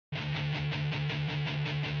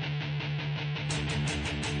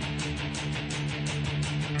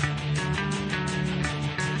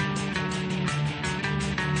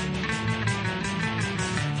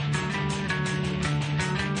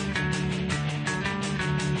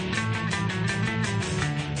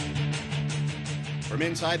From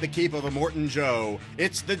inside the keep of Immortan Joe,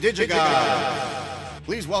 it's the DigiGuys.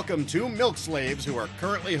 Please welcome two milk slaves who are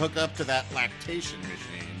currently hooked up to that lactation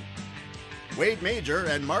machine, Wade Major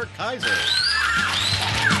and Mark Kaiser.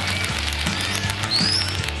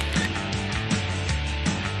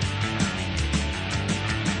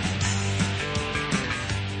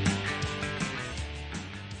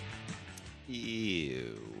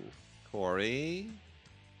 Ew. Corey?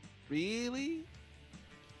 Really?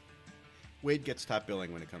 Wade gets top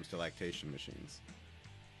billing when it comes to lactation machines.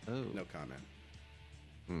 Oh. No comment.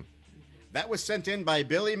 That was sent in by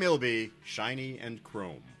Billy Milby, Shiny and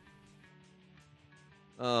Chrome.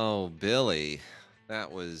 Oh, Billy. That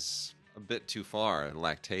was a bit too far.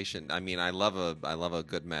 Lactation. I mean, I love a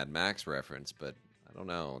good Mad Max reference, but I don't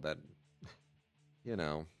know. That, you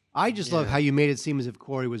know. I just love how you made it seem as if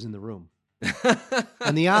Corey was in the room.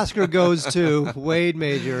 And the Oscar goes to Wade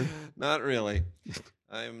Major. Not really.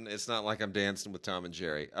 It's not like I'm dancing with Tom and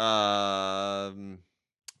Jerry. Dancing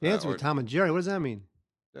with Tom and Jerry. What does that mean?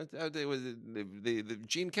 It was the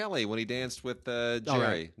Gene Kelly when he danced with Jerry,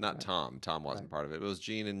 right. not Tom. Tom wasn't part of it. It was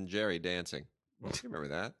Gene and Jerry dancing. You remember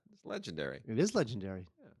that? It's legendary. It is legendary.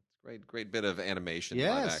 Yeah, great bit of animation,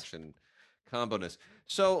 Yes. live action combo-ness.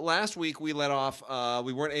 So last week we let off.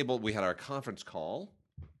 We had our conference call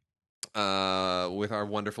with our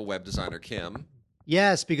wonderful web designer Kim.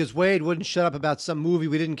 Yes, because Wade wouldn't shut up about some movie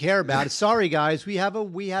we didn't care about. Sorry, guys, we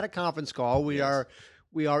had a conference call. We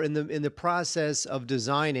are in the process of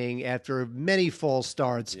designing after many false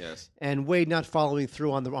starts. Yes. And Wade not following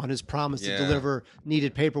through on his promise to deliver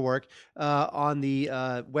needed paperwork on the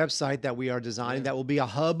website that we are designing. That will be a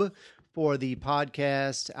hub for the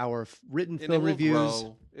podcast, our written film reviews.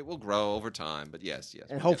 It will grow over time, but yes.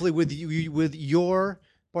 And hopefully with your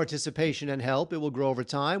participation and help, it will grow over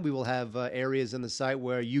time. We will have areas on the site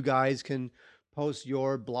where you guys can post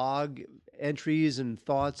your blog entries and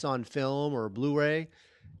thoughts on film or Blu-ray.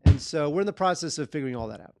 And so we're in the process of figuring all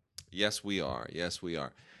that out. Yes, we are.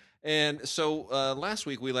 And so last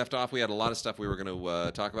week we left off. We had a lot of stuff we were going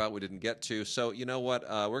to talk about we didn't get to. So you know what?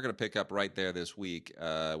 We're going to pick up right there this week.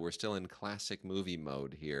 We're still in classic movie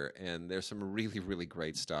mode here, and there's some really, really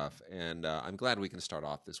great stuff. And I'm glad we can start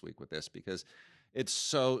off this week with this because it's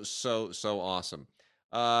so awesome.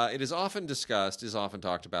 It is often discussed, is often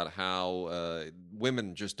talked about how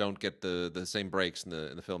women just don't get the same breaks in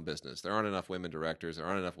the film business. There aren't enough women directors. There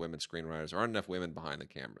aren't enough women screenwriters. There aren't enough women behind the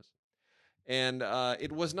cameras. And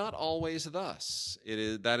it was not always thus.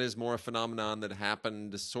 That is more a phenomenon that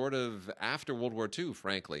happened sort of after World War II,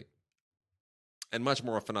 frankly, and much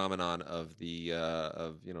more a phenomenon of the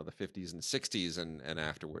 50s and 60s and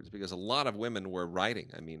afterwards, because a lot of women were writing.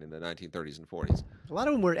 I mean, in the 1930s and 40s, A lot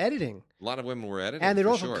of them were editing, a lot of women were editing, and they're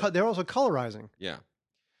for also colorizing. Yeah.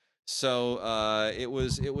 So it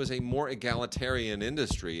was a more egalitarian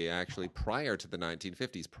industry actually prior to the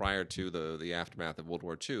 1950s, prior to the aftermath of World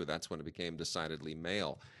War II. That's when it became decidedly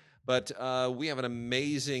male. But we have an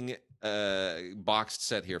amazing boxed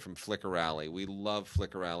set here from Flickr Alley. We love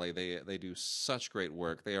Flickr Alley. They do such great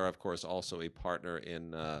work. They are, of course, also a partner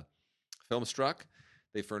in Filmstruck.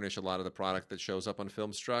 They furnish a lot of the product that shows up on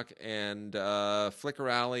Filmstruck. And Flickr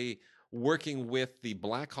Alley, working with the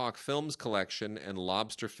Black Hawk Films Collection and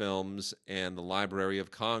Lobster Films and the Library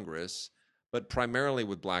of Congress, but primarily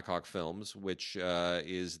with Black Hawk Films, which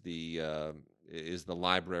is the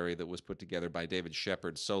library that was put together by David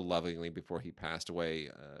Shepard so lovingly before he passed away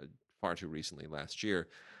far too recently last year.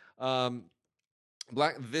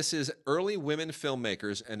 This is Early Women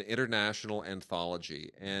Filmmakers, an International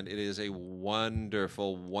Anthology, and it is a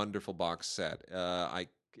wonderful, wonderful box set.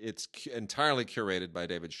 It's entirely curated by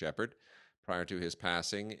David Shepard prior to his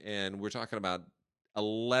passing, and we're talking about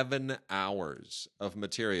 11 hours of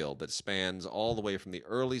material that spans all the way from the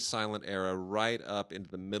early silent era right up into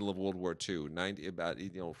the middle of World War II,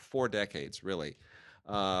 4 decades, really.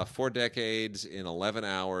 4 decades in 11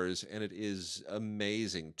 hours, and it is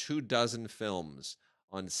amazing. 24 films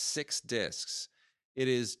on 6 discs. It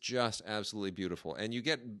is just absolutely beautiful. And you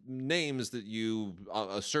get names that you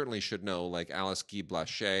certainly should know, like Alice Guy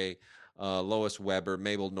Blaché, Lois Weber,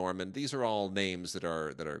 Mabel Normand. These are all names that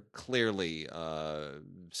are clearly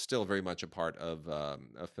still very much a part of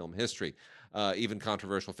film history. Even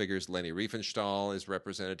controversial figures, Leni Riefenstahl is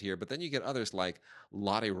represented here. But then you get others like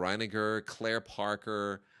Lottie Reiniger, Claire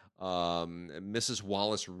Parker, Mrs.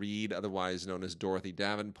 Wallace Reed, otherwise known as Dorothy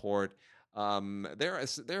Davenport, There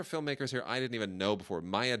are filmmakers here I didn't even know before.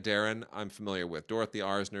 Maya Deren, I'm familiar with. Dorothy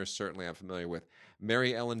Arzner, certainly I'm familiar with.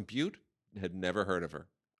 Mary Ellen Butte, had never heard of her.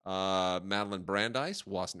 Madeline Brandeis,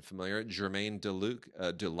 wasn't familiar. Germaine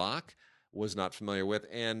Dulac, was not familiar with.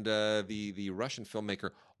 And the Russian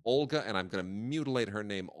filmmaker Olga, and I'm going to mutilate her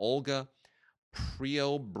name, Olga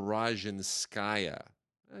Preobrazhenskaya.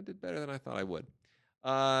 I did better than I thought I would.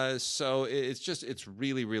 So it's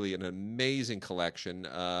really, really an amazing collection.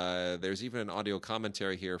 There's even an audio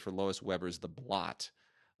commentary here for Lois Weber's The Blot.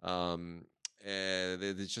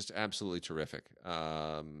 It's just absolutely terrific.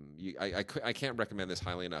 I can't recommend this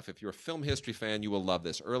highly enough. If you're a film history fan, you will love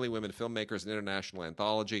this. Early Women Filmmakers, an International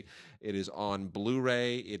Anthology. It is on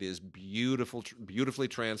Blu-ray. It is beautifully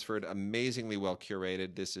transferred, amazingly well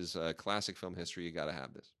curated. This is classic film history. You got to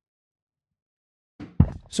have this.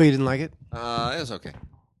 So you didn't like it? It was okay.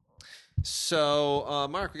 So,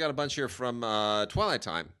 Mark, we got a bunch here from Twilight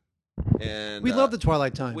Time. And we love the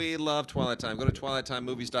Twilight Time. We love Twilight Time. Go to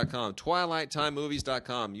TwilightTimeMovies.com.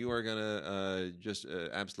 TwilightTimeMovies.com. You are going to just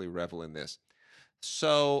absolutely revel in this.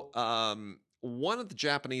 So, one of the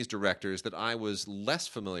Japanese directors that I was less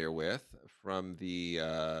familiar with from the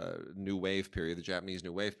New Wave period, the Japanese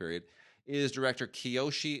New Wave period, is director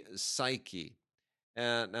Kiyoshi Saiki.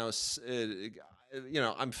 Now,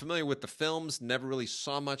 I'm familiar with the films, never really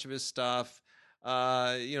saw much of his stuff.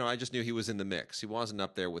 I just knew he was in the mix. He wasn't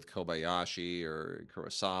up there with Kobayashi or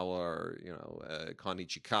Kurosawa or, Kon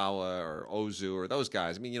Ichikawa or Ozu or those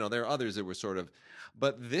guys. I mean, there are others that were sort of,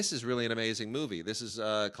 but this is really an amazing movie. This is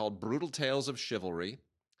called Brutal Tales of Chivalry.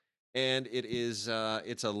 And it is,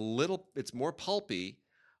 it's more pulpy,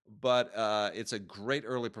 but it's a great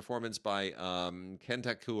early performance by Ken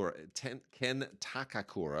Takakura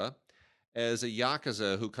as a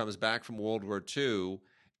Yakuza who comes back from World War II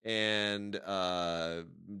and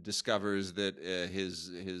discovers that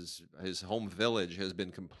his home village has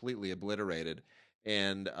been completely obliterated,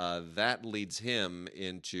 and that leads him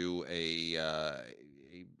into a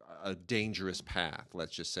dangerous path.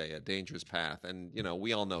 Let's just say a dangerous path, and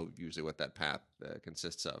we all know usually what that path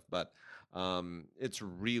consists of. But it's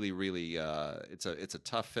really, really it's a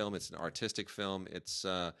tough film. It's an artistic film. It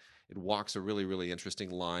walks a really, really interesting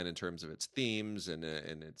line in terms of its themes and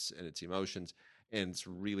its emotions. And it's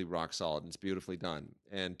really rock solid, and it's beautifully done.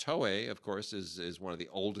 And Toei, of course, is one of the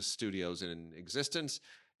oldest studios in existence,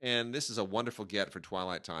 and this is a wonderful get for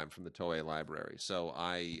Twilight Time from the Toei library. So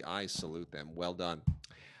I salute them. Well done.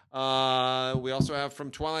 We also have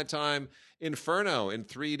from Twilight Time Inferno in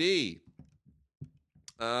 3D.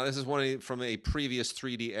 This is one from a previous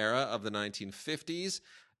 3D era of the 1950s.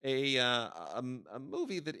 A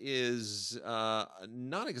movie that is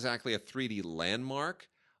not exactly a 3D landmark,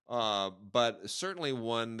 but certainly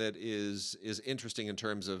one that is interesting in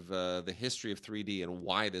terms of the history of 3D and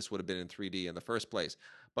why this would have been in 3D in the first place. A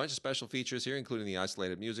bunch of special features here, including the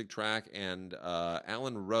isolated music track, and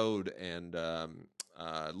Alan Rode and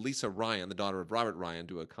Lisa Ryan, the daughter of Robert Ryan,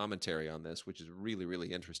 do a commentary on this, which is really,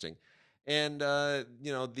 really interesting. And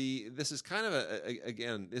this is kind of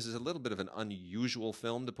this is a little bit of an unusual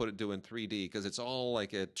film to do in 3D because it's all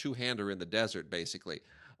like a two-hander in the desert, basically.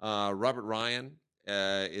 Robert Ryan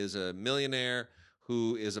is a millionaire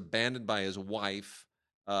who is abandoned by his wife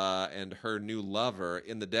and her new lover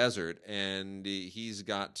in the desert, and he's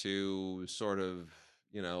got to sort of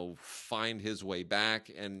find his way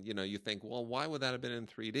back. And you think, well, why would that have been in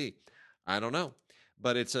 3D? I don't know.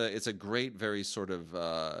 But it's a great, very sort of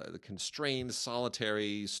constrained,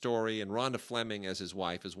 solitary story. And Rhonda Fleming as his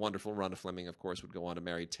wife is wonderful. Rhonda Fleming, of course, would go on to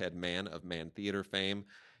marry Ted Mann of Mann Theater fame.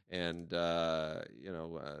 And,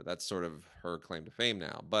 that's sort of her claim to fame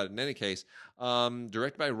now. But in any case,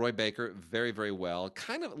 directed by Roy Baker, very, very well.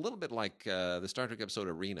 Kind of a little bit like the Star Trek episode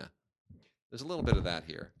Arena. There's a little bit of that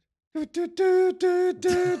here.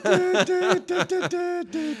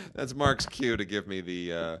 That's Mark's cue to give me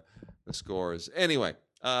the scores. Anyway,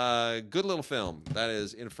 good little film. That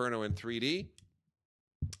is Inferno in 3D.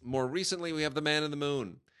 More recently, we have The Man in the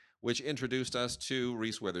Moon, which introduced us to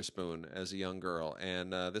Reese Witherspoon as a young girl.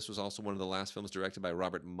 And this was also one of the last films directed by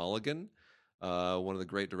Robert Mulligan, one of the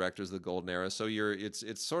great directors of the Golden Era. So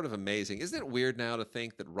it's sort of amazing. Isn't it weird now to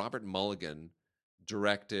think that Robert Mulligan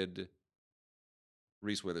directed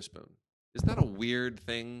Reese Witherspoon? Isn't that a weird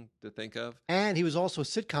thing to think of? And he was also a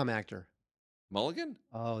sitcom actor. Mulligan?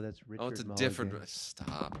 Oh, that's Richard. Oh, it's a Mulligan. different.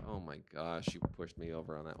 Stop. Oh my gosh, you pushed me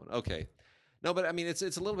over on that one. Okay. No, but I mean, it's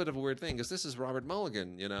a little bit of a weird thing because this is Robert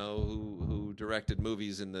Mulligan, who directed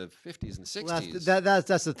movies in the 50s and 60s. Well,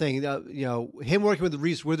 that's the thing. Him working with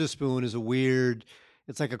Reese Witherspoon is a weird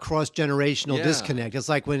It's like a cross-generational Yeah. disconnect. It's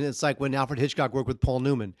like when Alfred Hitchcock worked with Paul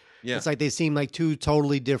Newman. Yeah. It's like they seem like two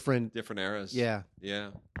totally different. Different eras. Yeah.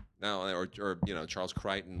 Yeah. Now, or Charles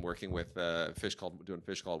Crichton working with doing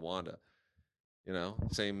Fish Called Wanda.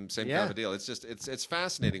 Same kind Yeah. of a deal. It's just it's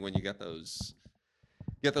fascinating when you get those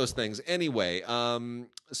things. Anyway, it's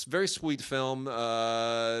a very sweet film.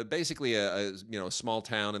 Basically, a small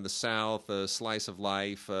town in the South, a slice of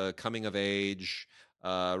life, coming of age.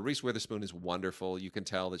 Reese Witherspoon is wonderful. You can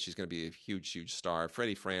tell that she's going to be a huge star.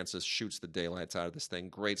 Freddie Francis shoots the daylights out of this thing.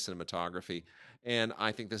 Great cinematography. And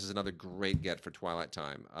I think this is another great get for Twilight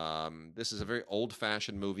Time. This is a very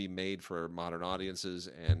old-fashioned movie made for modern audiences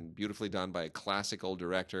and beautifully done by a classic old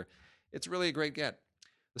director. It's really a great get.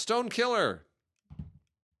 The Stone Killer.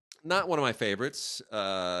 Not one of my favorites.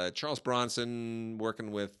 Charles Bronson working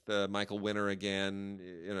with Michael Winner again,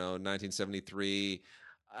 1973.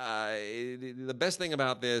 The best thing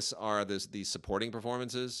about this are these supporting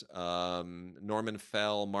performances. Norman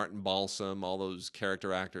Fell, Martin Balsam, all those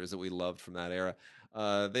character actors that we loved from that era.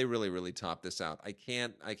 They really top this out. I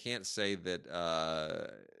can't say that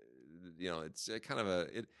it's kind of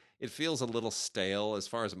it feels a little stale as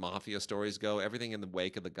far as mafia stories go. Everything in the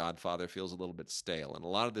wake of The Godfather feels a little bit stale. And a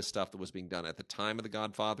lot of this stuff that was being done at the time of The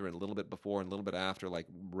Godfather and a little bit before and a little bit after, like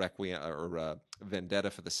Requiem or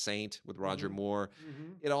Vendetta for the Saint with Roger Moore,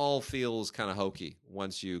 it all feels kind of hokey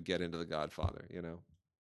once you get into The Godfather,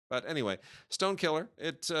 But anyway, Stone Killer,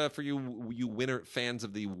 it's for you Winner fans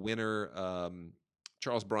of the Winner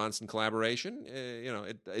Charles Bronson collaboration.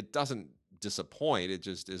 It doesn't disappoint. It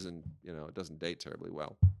just isn't, it doesn't date terribly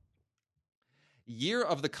well. Year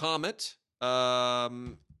of the Comet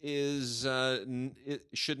it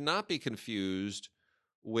should not be confused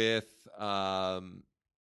with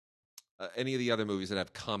any of the other movies that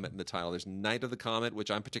have comet in the title. There's Night of the Comet,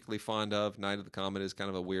 which I'm particularly fond of. Night of the Comet is kind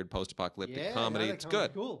of a weird post-apocalyptic comedy. It's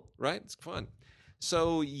good, cool, right? It's fun.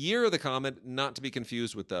 So Year of the Comet, not to be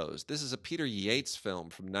confused with those. This is a Peter Yates film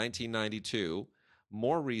from 1992,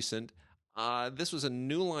 more recent. This was a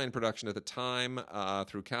New Line production at the time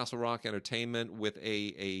through Castle Rock Entertainment with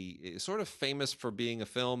a sort of famous for being a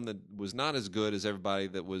film that was not as good as everybody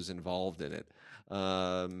that was involved in it.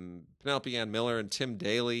 Penelope Ann Miller and Tim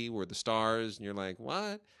Daly were the stars, and you're like,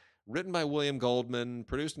 what? Written by William Goldman,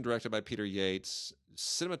 produced and directed by Peter Yates,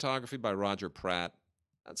 cinematography by Roger Pratt.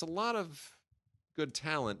 That's a lot of good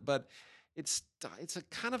talent, but it's a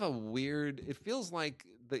kind of a weird. It feels like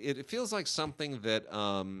something that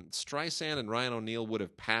Streisand and Ryan O'Neal would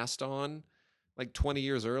have passed on like 20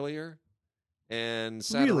 years earlier and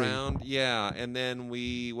sat around. Yeah, and then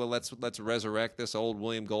let's resurrect this old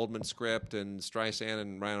William Goldman script, and Streisand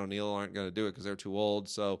and Ryan O'Neal aren't going to do it because they're too old.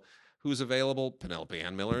 So who's available? Penelope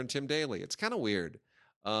Ann Miller and Tim Daly. It's kind of weird.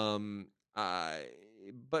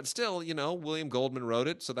 But still, William Goldman wrote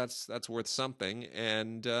it, so that's worth something.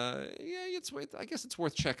 And I guess it's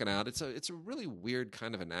worth checking out. It's a really weird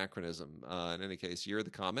kind of anachronism. In any case, Year of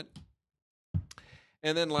the Comet.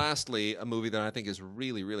 And then lastly, a movie that I think is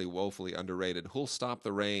really, really woefully underrated, Who'll Stop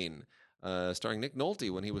the Rain, starring Nick Nolte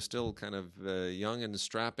when he was still kind of young and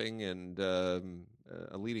strapping and a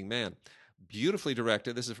leading man. Beautifully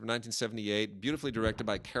directed. This is from 1978. Beautifully directed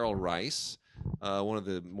by Carol Rice. One of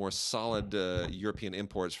the more solid European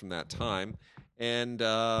imports from that time, and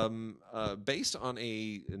based on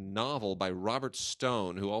a novel by Robert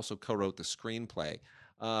Stone, who also co-wrote the screenplay.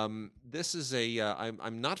 This is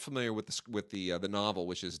I'm not familiar with the novel,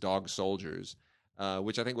 which is Dog Soldiers,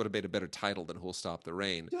 which I think would have made a better title than Who'll Stop the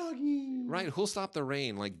Rain. Doggy. Right, Who'll Stop the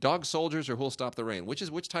Rain, like Dog Soldiers or Who'll Stop the Rain. Which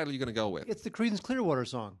title are you going to go with? It's the Creedence Clearwater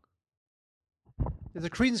song. There's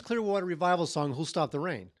a Creedence Clearwater revival song, Who'll Stop the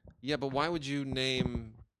Rain. Yeah, but why would you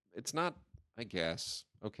name... It's not, I guess.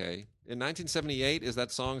 Okay. In 1978, is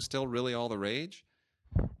that song still really all the rage?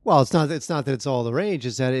 Well, it's not that it's all the rage.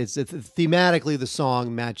 It's that it's thematically the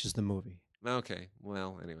song matches the movie. Okay.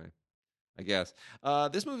 Well, anyway, I guess.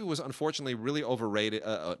 This movie was unfortunately really overrated,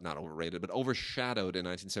 not overrated, but overshadowed in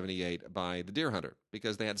 1978 by The Deer Hunter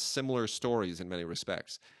because they had similar stories in many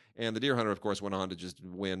respects. And The Deer Hunter, of course, went on to just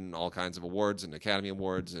win all kinds of awards and Academy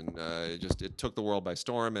Awards, and it took the world by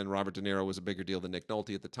storm. And Robert De Niro was a bigger deal than Nick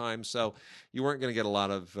Nolte at the time, so you weren't going to get a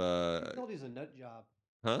lot of. Nick Nolte's a nut job.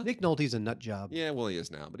 Huh? Nick Nolte's a nut job. Yeah, well, he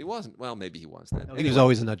is now, but he wasn't. Well, maybe he was then. No, he was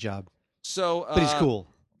always a nut job. So, but he's cool.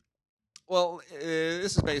 Well,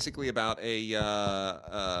 this is basically about it's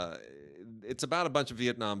about a bunch of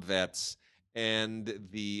Vietnam vets and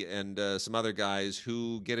some other guys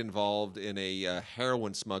who get involved in a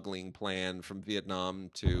heroin smuggling plan from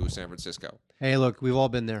Vietnam to San Francisco. Hey, look, we've all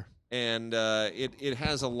been there. and it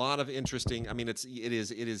has a lot of interesting. I mean, it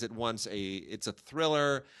is at once it's a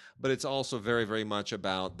thriller, but it's also very, very much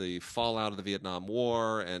about the fallout of the Vietnam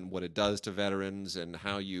War and what it does to veterans and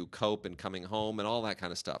how you cope in coming home and all that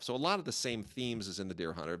kind of stuff. So a lot of the same themes as in The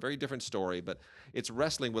Deer Hunter. Very different story, but it's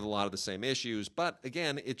wrestling with a lot of the same issues. But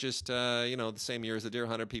again, it just the same year as The Deer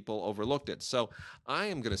Hunter, people overlooked it. So I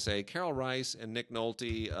am going to say Carol Rice and Nick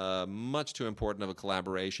Nolte, much too important of a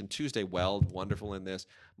collaboration. Tuesday Weld, wonderful in this.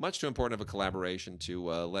 Much too important of a collaboration to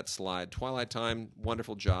let slide. Twilight Time,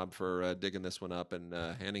 wonderful job for digging this one up and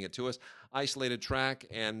handing it to us. Isolated track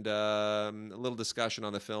and a little discussion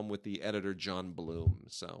on the film with the editor, John Bloom.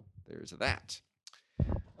 So there's that.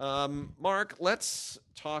 Mark, let's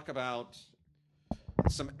talk about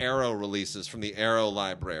some Arrow releases from the Arrow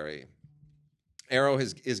library. Arrow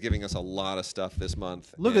is giving us a lot of stuff this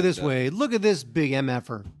month. Look at this way. Look at this big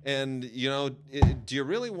MFer. And, do you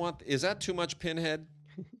really want... Is that too much Pinhead?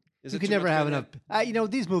 You could never have enough...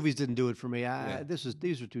 these movies didn't do it for me.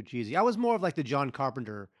 These were too cheesy. I was more of like the John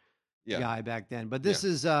Carpenter guy back then. But this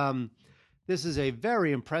is a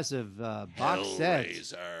very impressive box set.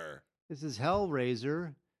 Hellraiser. This is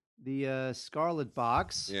Hellraiser, the Scarlet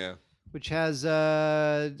box. Yeah. Which has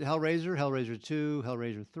Hellraiser, Hellraiser 2,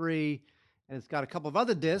 Hellraiser 3, and it's got a couple of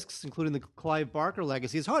other discs, including the Clive Barker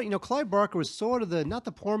legacy. It's hard, Clive Barker was sort of not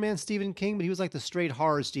the poor man Stephen King, but he was like the straight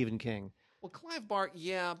horror Stephen King. Well, Clive Barker,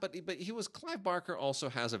 but Clive Barker also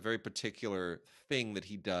has a very particular thing that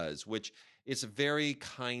he does, which it's very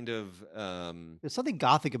kind of... There's something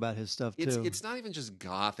gothic about his stuff, too. It's not even just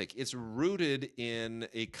gothic. It's rooted in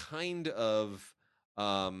a kind of...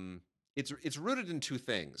 It's rooted in two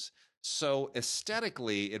things. So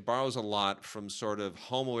aesthetically, it borrows a lot from sort of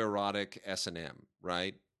homoerotic S&M,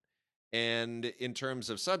 right? And in terms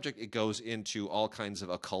of subject, it goes into all kinds of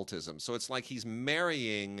occultism. So it's like he's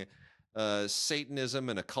marrying Satanism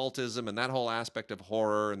and occultism and that whole aspect of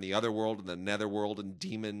horror and the other world and the netherworld and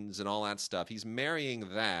demons and all that stuff. He's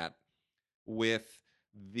marrying that with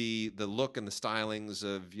the look and the stylings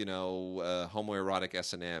of homoerotic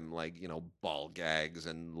S&M, like ball gags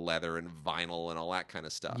and leather and vinyl and all that kind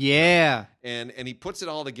of stuff. Yeah, and he puts it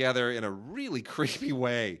all together in a really creepy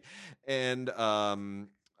way, and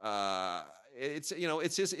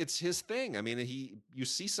it's his thing. I mean, you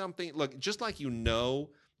see something, look, just like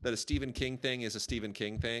that a Stephen King thing is a Stephen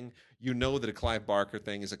King thing, that a Clive Barker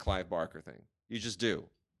thing is a Clive Barker thing. You just do.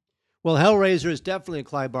 Well, Hellraiser is definitely a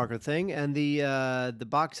Clive Barker thing, and the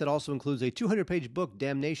box set also includes a 200-page book,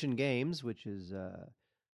 Damnation Games, which is a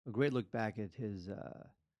great look back at his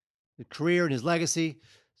career and his legacy.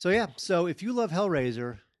 So if you love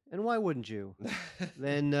Hellraiser, and why wouldn't you?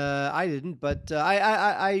 Then I didn't, but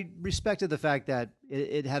I respected the fact that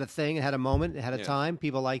it had a thing, it had a moment, it had a time,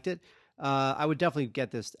 people liked it. I would definitely get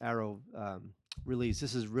this Arrow release.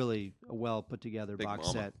 This is really a well put together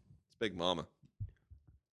box set. It's Big Mama.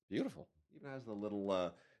 Beautiful. Even has the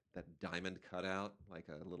little that diamond cutout, like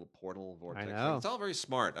a little portal vortex. I know. It's all very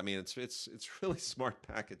smart. I mean, it's really smart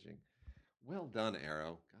packaging. Well done,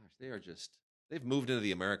 Arrow. Gosh, they've moved into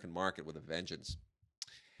the American market with a vengeance.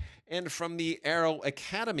 And from the Arrow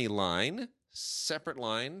Academy line, separate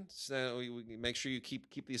line, so we make sure you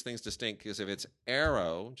keep these things distinct, because if it's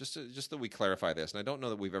Arrow, just that we clarify this, and I don't know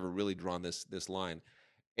that we've ever really drawn this line.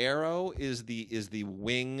 Arrow is the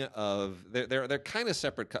wing of they're kind of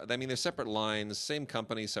separate. I mean, they're separate lines, same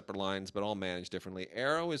company, separate lines, but all managed differently.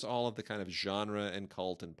 Arrow is all of the kind of genre and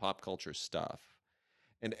cult and pop culture stuff,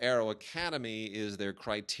 and Arrow Academy is their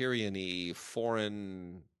Criterion-y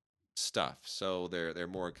foreign stuff. So they're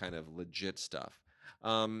more kind of legit stuff.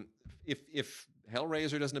 If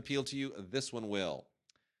Hellraiser doesn't appeal to you, this one will.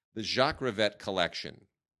 The Jacques Rivette collection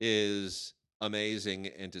is amazing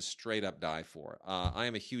and to straight up die for. I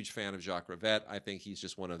am a huge fan of Jacques Rivette. I think he's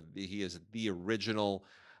just he is the original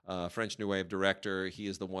French New Wave director. He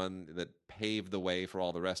is the one that paved the way for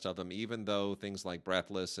all the rest of them, even though things like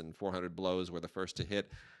Breathless and 400 Blows were the first to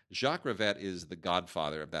hit. Jacques Rivette is the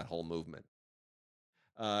godfather of that whole movement.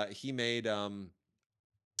 He made La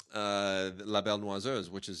Belle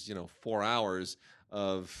Noiseuse, which is 4 hours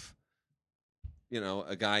of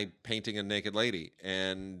a guy painting a naked lady,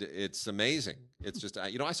 and it's amazing. It's just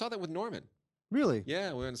I saw that with Norman. Really?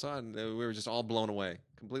 Yeah, we went and saw it, and we were just all blown away,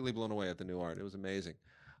 completely blown away at the new art. It was amazing.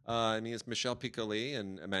 It's Michel Piccoli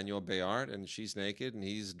and Emmanuel Béart, and she's naked, and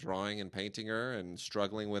he's drawing and painting her and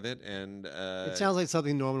struggling with it. And it sounds like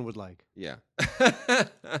something Norman would like. Yeah,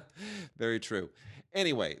 very true.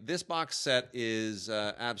 Anyway, this box set is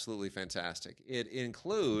absolutely fantastic. It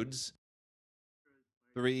includes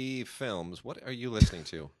 3 films. What are you listening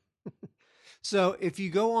to? So if you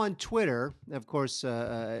go on Twitter, of course,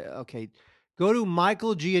 Go to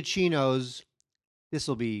Michael Giacchino's. This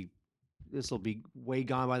will be way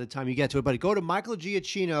gone by the time you get to it. But go to Michael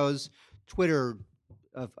Giacchino's Twitter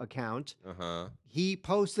account. Uh-huh. He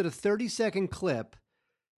posted a 30-second clip,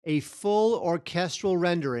 a full orchestral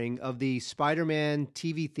rendering of the Spider-Man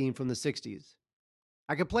TV theme from the 60s.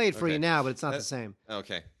 I could play it for you now, but it's not the same.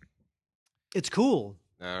 Okay. It's cool.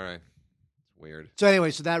 All right. It's weird. So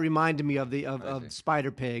anyway, so that reminded me of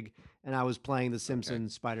Spider Pig, and I was playing the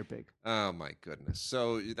Simpsons Spider Pig. Oh my goodness!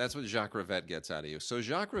 So that's what Jacques Rivette gets out of you. So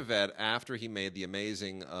Jacques Rivette, after he made the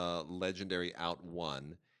amazing, legendary Out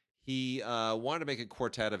One, he wanted to make a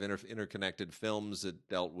quartet of interconnected films that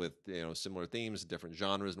dealt with similar themes, different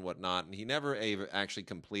genres, and whatnot. And he never actually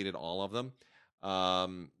completed all of them,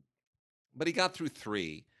 but he got through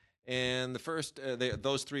 3. And the first,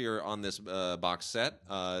 those 3 are on this box set: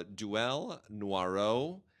 Duel,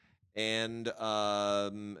 Noiro, and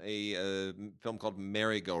a film called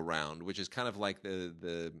Merry-Go-Round, which is kind of like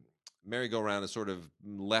the Merry-Go-Round is sort of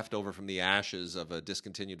left over from the ashes of a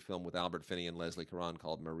discontinued film with Albert Finney and Leslie Caron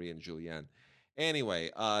called Marie and Julienne.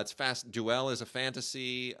 Anyway, it's fast. Duel is a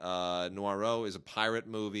fantasy. Noiro is a pirate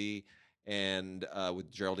movie, and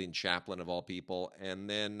with Geraldine Chaplin of all people. And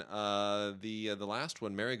then the last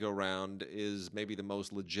one, Merry-Go-Round, is maybe the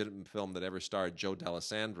most legitimate film that ever starred Joe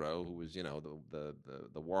D'Alessandro, who was the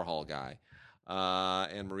Warhol guy,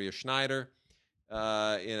 and Maria Schneider, in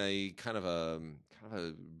a kind of a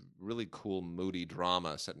really cool, moody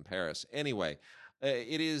drama set in Paris. Anyway.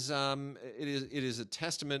 It is a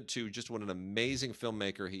testament to just what an amazing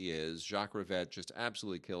filmmaker he is. Jacques Rivette just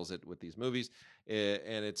absolutely kills it with these movies,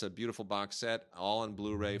 and it's a beautiful box set, all on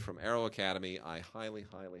Blu-ray from Arrow Academy. I highly,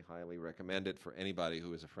 highly, highly recommend it for anybody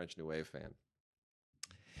who is a French New Wave fan.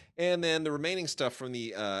 And then the remaining stuff from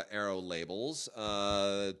the Arrow labels,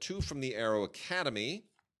 2 from the Arrow Academy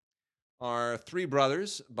are Three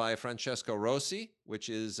Brothers by Francesco Rossi, which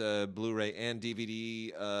is Blu-ray and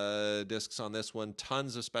DVD discs on this one.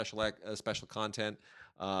 Tons of special content,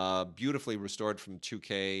 beautifully restored from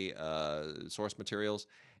 2K source materials.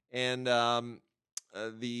 And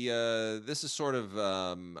this is sort of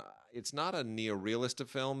it's not a neorealist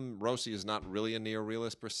film. Rossi is not really a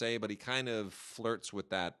neorealist per se, but he kind of flirts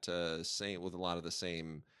with that with a lot of the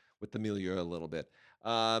same, with the milieu a little bit.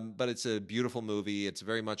 But it's a beautiful movie. It's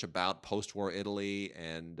very much about post-war Italy,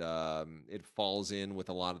 and it falls in with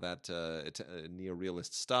a lot of that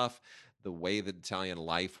neorealist stuff. The way that Italian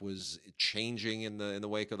life was changing in the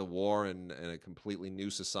wake of the war, and a completely new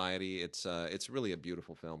society. It's really a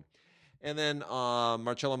beautiful film. And then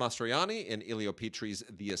Marcello Mastroianni in Elio Petri's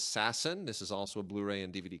The Assassin. This is also a Blu-ray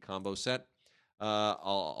and DVD combo set.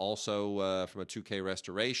 Also from a 2K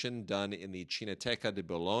restoration done in the Cineteca di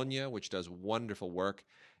Bologna, which does wonderful work.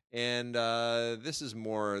 And this is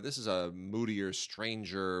a moodier,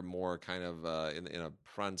 stranger, more kind of in a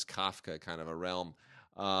Franz Kafka kind of a realm.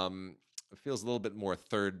 It feels a little bit more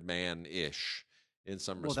Third Man-ish in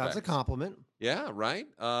some respects. Well, that's a compliment. Yeah, right.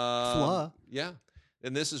 Yeah,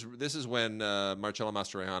 and this is when Marcello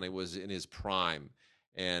Mastroianni was in his prime.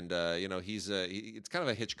 And it's kind of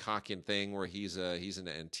a Hitchcockian thing where he's an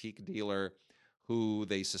antique dealer who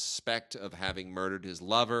they suspect of having murdered his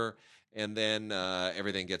lover, and then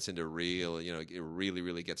everything gets into it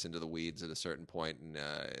really gets into the weeds at a certain point, and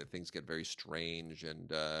things get very strange, and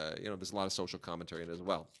there's a lot of social commentary in it as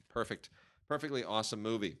well. Perfectly awesome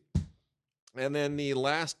movie. And then the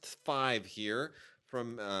last 5 here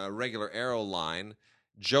from regular Arrow line.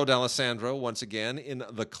 Joe D'Alessandro, once again, in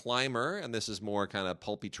The Climber, and this is more kind of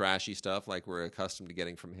pulpy, trashy stuff like we're accustomed to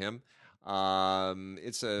getting from him.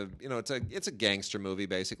 It's a gangster movie,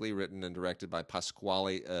 basically, written and directed by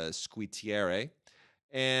Pasquale Squitiere,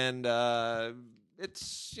 and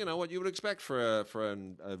it's what you would expect for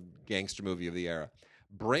a gangster movie of the era.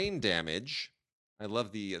 Brain Damage. I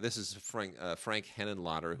love this is Frank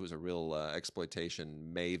Henenlotter, who's a real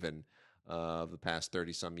exploitation maven of the past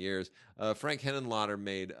 30-some years. Frank Henenlotter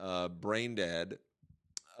made Brain Dead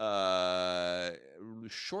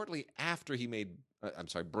shortly after he made...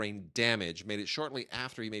 Brain Damage. Made it shortly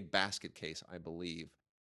after he made Basket Case, I believe.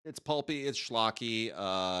 It's pulpy, it's schlocky,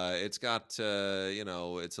 it's got,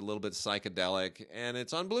 it's a little bit psychedelic, and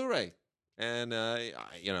it's on Blu-ray. And,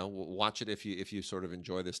 watch it if you sort of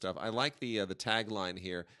enjoy this stuff. I like the tagline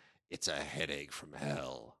here, "It's a headache from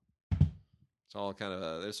hell." It's all kind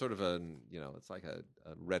of there's sort of it's like a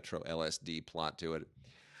retro LSD plot to it.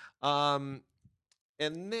 And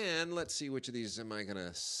then let's see, which of these am I going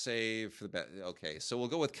to save for the best? Okay, so we'll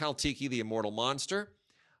go with Kaltiki, the Immortal Monster.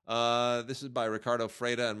 This is by Ricardo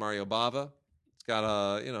Freda and Mario Bava. It's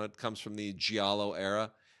got it comes from the Giallo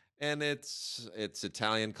era. and it's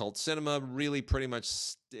Italian cult cinema, really pretty much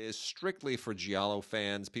strictly for Giallo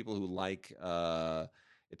fans, people who like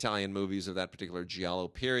Italian movies of that particular Giallo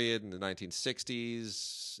period in the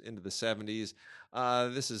 1960s into the 70s.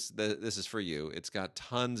 This is for you. It's got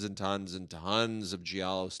tons and tons and tons of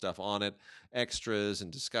Giallo stuff on it, extras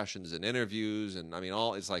and discussions and interviews, and I mean,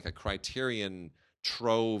 it's like a Criterion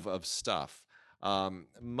trove of stuff.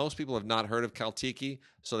 Most people have not heard of Kaltiki,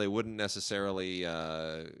 so they wouldn't necessarily,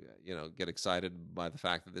 get excited by the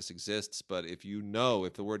fact that this exists. But if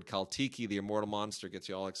the word Kaltiki, the immortal monster, gets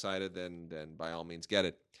you all excited, then by all means get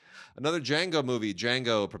it. Another Django movie,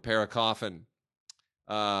 Django, Prepare a Coffin.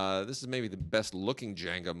 This is maybe the best looking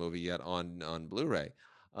Django movie yet on Blu-ray.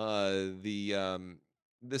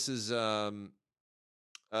 This is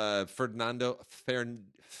Ferdinando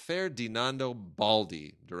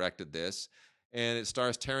Baldi directed this. And it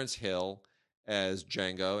stars Terence Hill as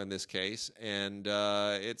Django in this case, and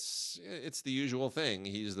it's the usual thing.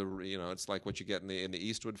 He's it's like what you get in the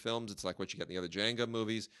Eastwood films. It's like what you get in the other Django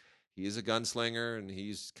movies. He's a gunslinger, and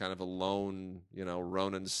he's kind of a lone,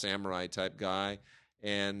 Ronin samurai type guy,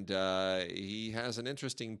 and he has an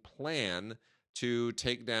interesting plan to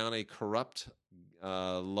take down a corrupt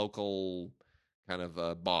local kind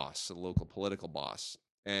of boss, a local political boss.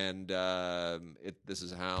 And this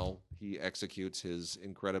is how he executes his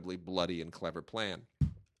incredibly bloody and clever plan. And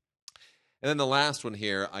then the last one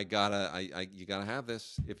here, you gotta have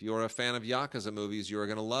this. If you're a fan of Yakuza movies, you're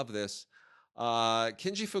gonna love this.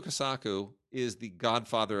 Kinji Fukasaku is the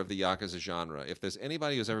godfather of the Yakuza genre. If there's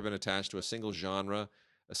anybody who's ever been attached to a single genre,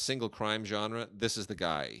 a single crime genre, this is the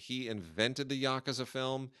guy. He invented the Yakuza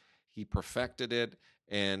film. He perfected it.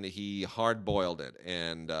 And he hard-boiled it.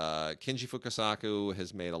 And Kinji Fukasaku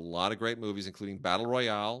has made a lot of great movies, including Battle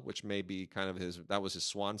Royale, which may be that was his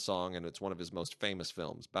swan song, and it's one of his most famous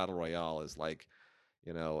films. Battle Royale is like,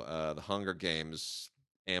 the Hunger Games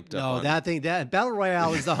amped up. No, that Battle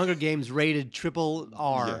Royale is the Hunger Games rated triple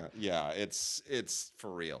R. Yeah, it's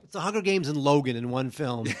for real. It's the Hunger Games and Logan in one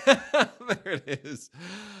film. There it is.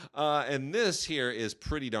 And this here is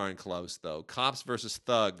pretty darn close, though. Cops versus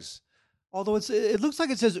Thugs. Although it looks like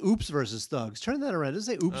it says "Oops" versus Thugs. Turn that around. Does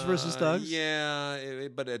it say "Oops" versus Thugs? Yeah,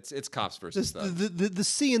 but it's Cops versus Thugs. The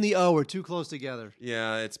C and the O are too close together.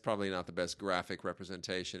 Yeah, it's probably not the best graphic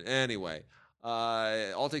representation. Anyway,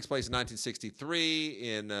 all takes place in 1963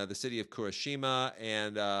 in the city of Kuroshima.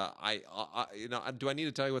 And do I need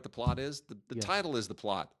to tell you what the plot is? The title is the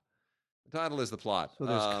plot. The title is the plot. So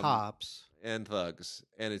there's cops and thugs,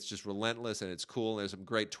 and it's just relentless, and it's cool. And there's some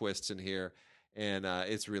great twists in here. And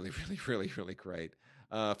it's really, really, really, really great.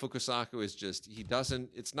 Fukasaku is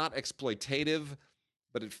it's not exploitative,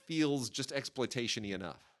 but it feels just exploitation-y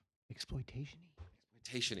enough.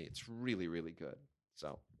 Exploitation-y? It's really, really good.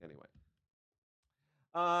 So, anyway.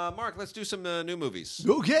 Mark, let's do some new movies.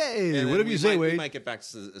 Okay, whatever you say, Wade. We might get back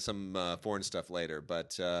to some foreign stuff later.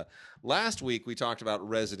 But last week we talked about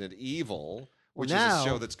Resident Evil, which is a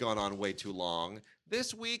show that's gone on way too long.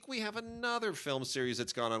 This week, we have another film series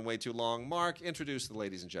that's gone on way too long. Mark, introduce the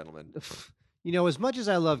ladies and gentlemen. As much as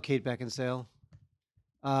I love Kate Beckinsale,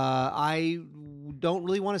 I don't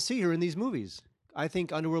really want to see her in these movies. I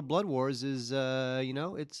think Underworld Blood Wars is,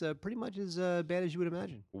 it's pretty much as bad as you would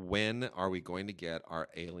imagine. When are we going to get our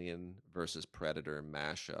Alien versus Predator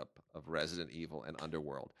mashup of Resident Evil and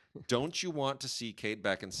Underworld? Don't you want to see Kate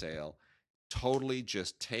Beckinsale totally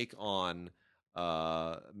just take on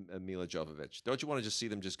Mila Jovovich? Don't you want to just see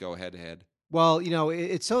them just go head to head? Well,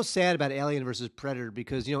 it's so sad about Alien versus Predator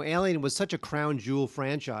because, Alien was such a crown jewel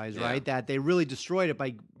franchise, right? That they really destroyed it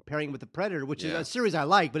by pairing it with the Predator, which is a series I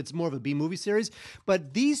like, but it's more of a B-movie series.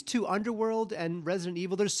 But these two, Underworld and Resident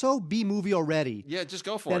Evil, they're so B-movie already. Yeah, just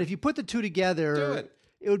go for it. That if you put the two together,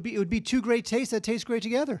 it would be two great tastes that taste great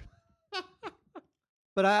together.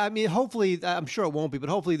 But I mean, hopefully, I'm sure it won't be, but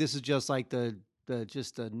hopefully this is just like the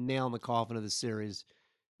nail in the coffin of the series.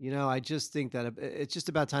 I just think that it's just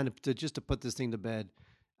about time to put this thing to bed.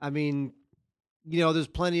 I mean, there's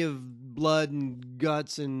plenty of blood and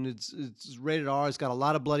guts, and it's rated R. It's got a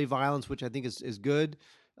lot of bloody violence, which I think is good.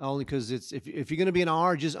 Only because if you're going to be an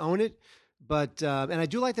R, just own it. But and I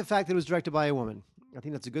do like the fact that it was directed by a woman. I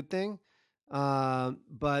think that's a good thing.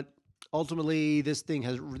 But ultimately, this thing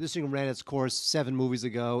ran its course 7 movies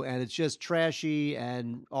ago, and it's just trashy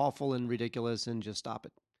and awful and ridiculous. And just stop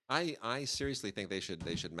it. I seriously think they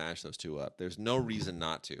should mash those two up. There's no reason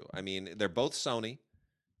not to. I mean, they're both Sony,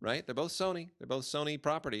 right? They're both Sony. They're both Sony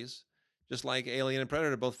properties, just like Alien and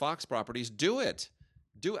Predator, both Fox properties. Do it.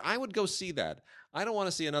 I would go see that. I don't want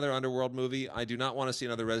to see another Underworld movie. I do not want to see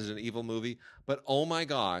another Resident Evil movie. But oh my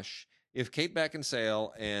gosh, If Kate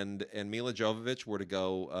Beckinsale and Mila Jovovich were to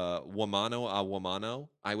go womano a womano,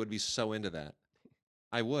 I would be so into that.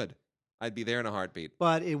 I would. I'd be there in a heartbeat.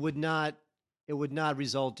 But it would not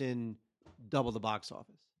result in double the box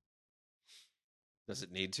office. Does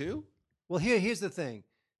it need to? Well, here's the thing.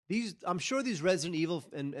 I'm sure these Resident Evil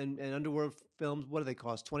and Underworld films, what do they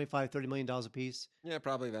cost? $25-30 million a piece? Yeah,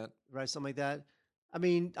 probably that. Right, something like that. I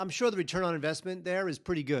mean, I'm sure the return on investment there is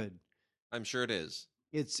pretty good. I'm sure it is.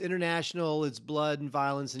 It's international. It's blood and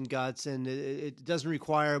violence and guts, and it doesn't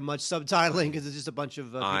require much subtitling because it's just a bunch of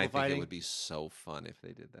people I think fighting. it would be so fun if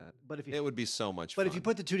they did that. But it would be so much fun. But if you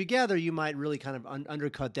put the two together, you might really kind of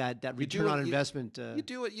undercut that return on investment. You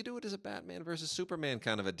do it as a Batman versus Superman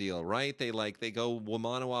kind of a deal, right? They go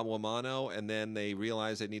womano a womano, and then they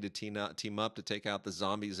realize they need to team up to take out the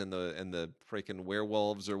zombies and the freaking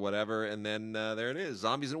werewolves or whatever, and then there it is,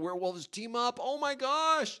 zombies and werewolves team up. Oh my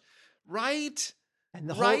gosh, right? And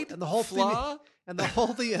the whole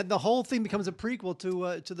thing becomes a prequel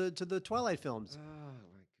to the Twilight films. Oh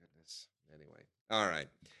my goodness. Anyway, all right.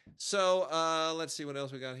 So let's see what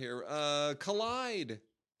else we got here. Collide,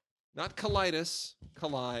 not colitis.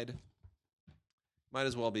 Collide. Might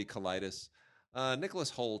as well be colitis.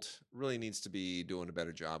 Nicholas Hoult really needs to be doing a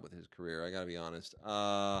better job with his career. I got to be honest.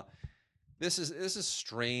 This is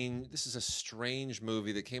strange. This is a strange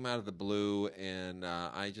movie that came out of the blue, and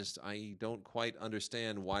I don't quite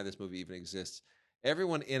understand why this movie even exists.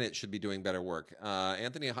 Everyone in it should be doing better work.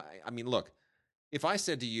 Look, if I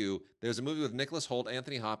said to you, there's a movie with Nicholas Hoult,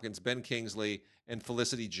 Anthony Hopkins, Ben Kingsley, and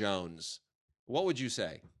Felicity Jones, what would you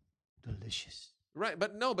say? Delicious. Right,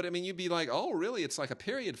 but I mean, you'd be like, oh, really? It's like a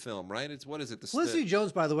period film, right? What is it? Felicity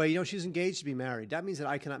Jones, by the way, she's engaged to be married. That means that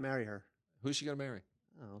I cannot marry her. Who's she going to marry?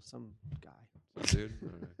 Oh, some guy. Some dude? All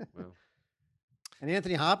right, well. And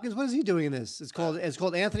Anthony Hopkins, what is he doing in this? It's called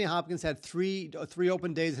Anthony Hopkins had three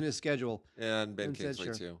open days in his schedule. And Ben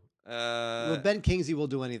Kingsley, too. Well, Ben Kingsley will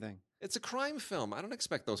do anything. It's a crime film. I don't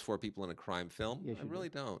expect those four people in a crime film. Yes, I really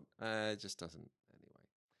don't. It just doesn't. Anyway.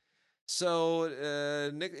 So,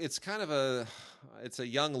 it's kind of it's a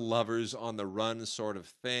young lovers on the run sort of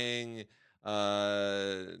thing.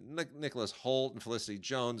 Nicholas Hoult and Felicity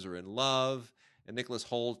Jones are in love. And Nicholas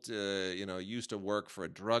Hoult, used to work for a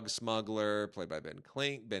drug smuggler, played by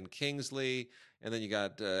Ben Kingsley. And then you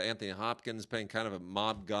got Anthony Hopkins playing kind of a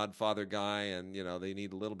mob godfather guy. And, they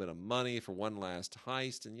need a little bit of money for one last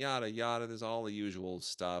heist and yada, yada. There's all the usual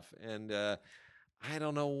stuff. And I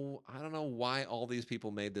don't know why all these people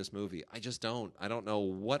made this movie. I just don't. I don't know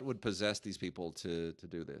what would possess these people to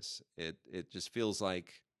do this. It just feels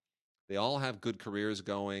like they all have good careers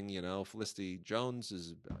going. Felicity Jones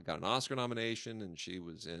has got an Oscar nomination, and she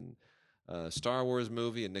was in a Star Wars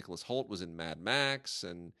movie, and Nicholas Hoult was in Mad Max,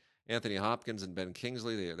 and Anthony Hopkins and Ben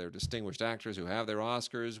Kingsley, they're distinguished actors who have their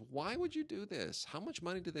Oscars. Why would you do this? How much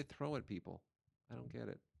money do they throw at people? I don't get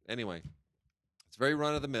it. Anyway, it's very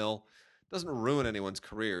run-of-the-mill. Doesn't ruin anyone's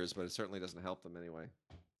careers, but it certainly doesn't help them anyway.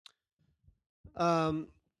 The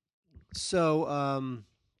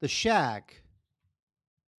Shack.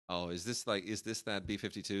 Oh, is this that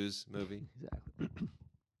B-52's movie? Exactly.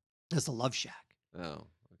 That's the Love Shack. Oh. Okay.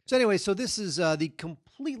 So anyway, this is the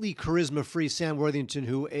completely charisma-free Sam Worthington,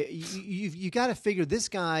 who you got to figure this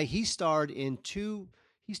guy. He starred in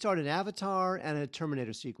Avatar and a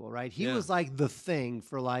Terminator sequel, right? He was like the thing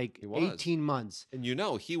for 18 months. And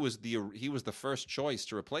he was the first choice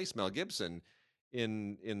to replace Mel Gibson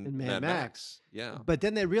in Mad Max. Yeah. But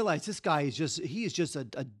then they realized this guy is just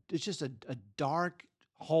a dark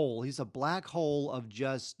hole. He's a black hole of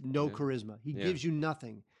just no charisma. He gives you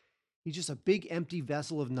nothing. He's just a big empty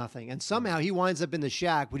vessel of nothing. And somehow he winds up in the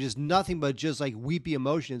Shack, which is nothing but just like weepy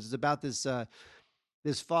emotions. It's about this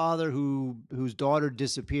father whose daughter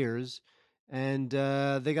disappears, and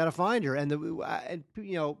they got to find her. And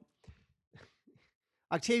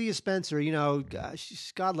Octavia Spencer,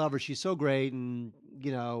 God love her. She's so great, and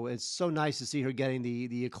it's so nice to see her getting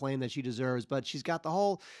the acclaim that she deserves. But she's got the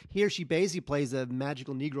whole here. She basically plays a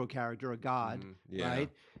magical Negro character, a god, right?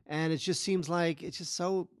 And it just seems like it's just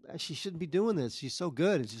so she shouldn't be doing this. She's so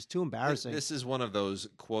good. It's just too embarrassing. This is one of those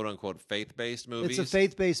quote unquote faith-based movies. It's a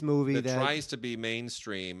faith-based movie that tries to be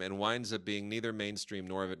mainstream and winds up being neither mainstream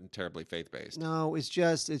nor terribly faith-based. No, it's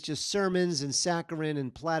just sermons and saccharine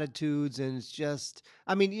and platitudes, and it's just.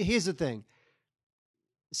 I mean, here's the thing.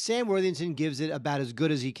 Sam Worthington gives it about as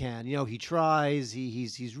good as he can. He tries.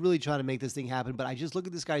 He's really trying to make this thing happen. But I just look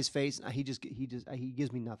at this guy's face, and he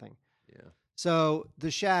gives me nothing. Yeah. So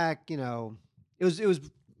the Shack, it was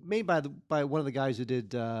made by one of the guys who did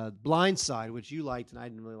Blind Side, which you liked, and I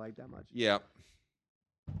didn't really like that much. Yeah.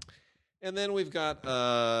 And then we've got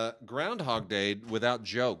Groundhog Day without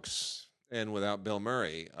jokes and without Bill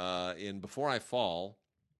Murray in Before I Fall.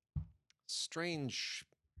 Strange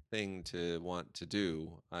thing to want to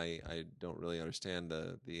do. I don't really understand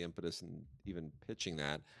the impetus in even pitching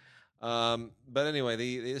that. But anyway,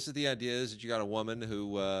 this is the idea is that you got a woman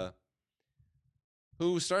who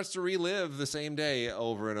starts to relive the same day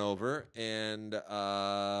over and over, and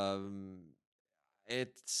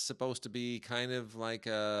it's supposed to be kind of like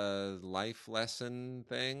a life lesson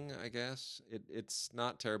thing, I guess. It's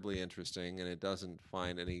not terribly interesting, and it doesn't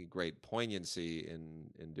find any great poignancy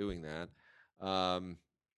in doing that.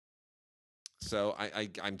 So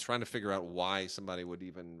I'm trying to figure out why somebody would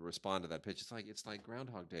even respond to that pitch. It's like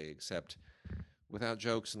Groundhog Day, except without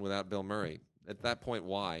jokes and without Bill Murray. At that point,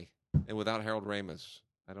 why? And without Harold Ramis.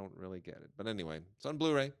 I don't really get it. But anyway, it's on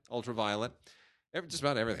Blu-ray, Ultraviolet. Just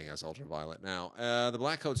about everything has Ultraviolet now. The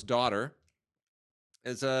Blackcoat's Daughter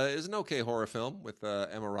is an okay horror film with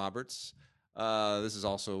Emma Roberts. This is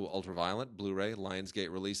also Ultraviolet, Blu-ray.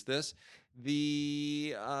 Lionsgate released this.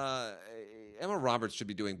 The Emma Roberts should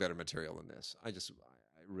be doing better material than this. I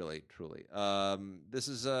really, truly. This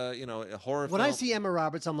is a horror film. When I see Emma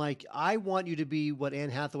Roberts, I'm like, I want you to be what Anne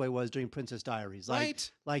Hathaway was during Princess Diaries.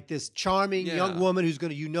 Right. Like this charming young woman who's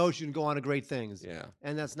going to, she's going to go on to great things. Yeah.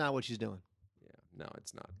 And that's not what she's doing. No,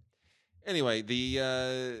 it's not. Anyway,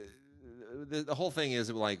 the whole thing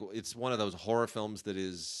is like it's one of those horror films that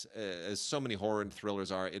is, as so many horror and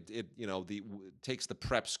thrillers are. It takes the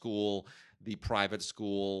prep school, the private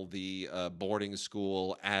school, the boarding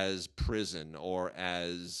school as prison or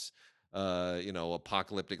as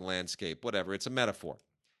apocalyptic landscape, whatever. It's a metaphor.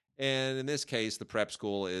 And in this case, the prep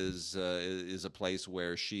school is a place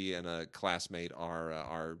where she and a classmate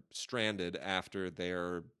are stranded after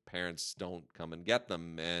their parents don't come and get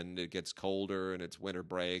them, and it gets colder and it's winter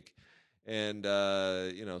break, and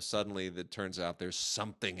suddenly it turns out there's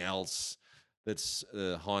something else that's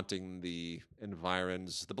haunting the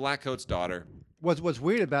environs. The Blackcoat's Daughter. What's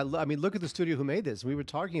weird about? Look at the studio who made this. We were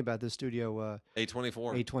talking about this studio.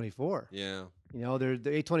 A24. A24. Yeah.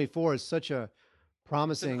 The A24 is such a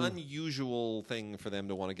promising. It's an unusual thing for them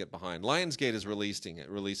to want to get behind. Lionsgate is releasing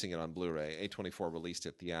it on Blu-ray. A24 released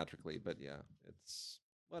it theatrically, but yeah, it's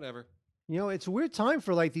whatever. It's a weird time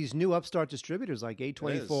for like these new upstart distributors like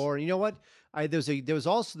A24. And you know what? There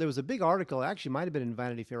was a big article, actually might have been in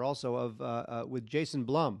Vanity Fair also, of with Jason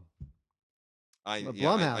Blum.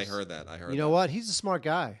 Blumhouse. I heard that. You know what? He's a smart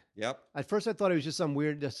guy. Yep. At first, I thought he was just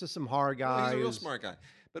some horror guy. He's a real smart guy.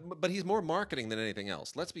 But he's more marketing than anything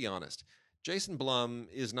else. Let's be honest. Jason Blum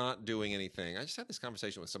is not doing anything. I just had this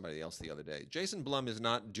conversation with somebody else the other day. Jason Blum is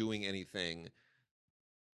not doing anything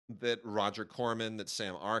that Roger Corman, that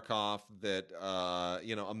Sam Arkoff, that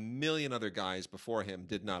a million other guys before him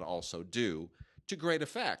did not also do to great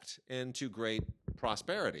effect and to great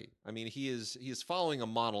prosperity. I mean, he is following a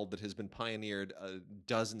model that has been pioneered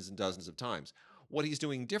dozens and dozens of times. What he's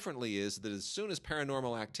doing differently is that as soon as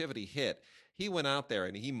Paranormal Activity hit, he went out there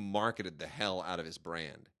and he marketed the hell out of his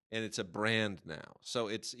brand. And it's a brand now. So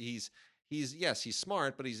he's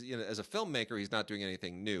smart, but he's as a filmmaker, he's not doing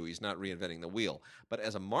anything new. He's not reinventing the wheel. But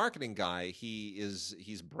as a marketing guy,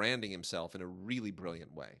 he's branding himself in a really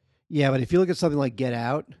brilliant way. Yeah, but if you look at something like Get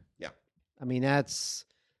Out, yeah, I mean that's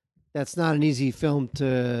not an easy film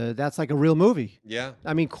to. That's like a real movie. Yeah,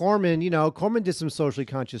 I mean Corman did some socially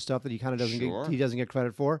conscious stuff that he kind of doesn't get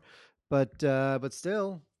credit for, but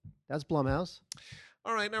still, that's Blumhouse.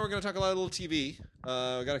 All right, now we're going to talk a little TV. We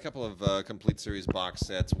got a couple of complete series box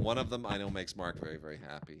sets. One of them I know makes Mark very, very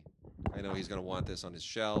happy. I know he's going to want this on his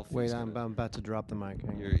shelf. Wait, I'm about to drop the mic.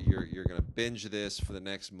 You're going to binge this for the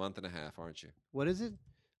next month and a half, aren't you? What is it?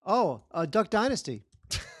 Oh, Duck Dynasty.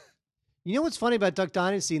 You know what's funny about Duck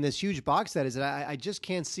Dynasty and this huge box set is that I just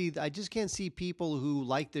can't see people who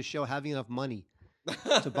like this show having enough money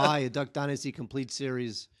to buy a Duck Dynasty complete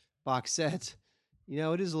series box set.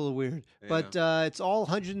 It is a little weird, but it's all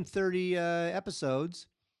 130 episodes,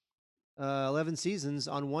 11 seasons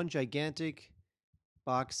on one gigantic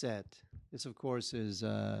box set. This, of course, is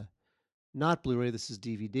not Blu-ray. This is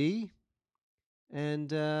DVD,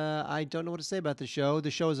 and I don't know what to say about the show.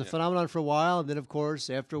 The show is a phenomenon for a while, and then, of course,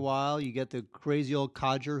 after a while, you get the crazy old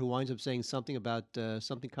codger who winds up saying something about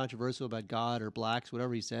something controversial about God or blacks,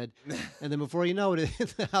 whatever he said, and then before you know it,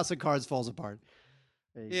 the House of Cards falls apart.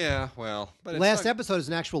 Yeah, well, but last episode is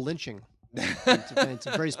an actual lynching. It's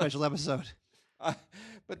a very special episode.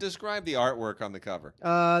 But describe the artwork on the cover.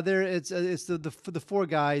 It's the four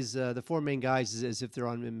guys, the four main guys, as if they're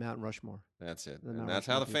on Mount Rushmore. That's it, and that's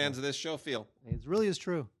how the fans of this show feel. It really is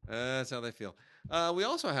true. That's how they feel. We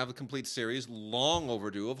also have a complete series, long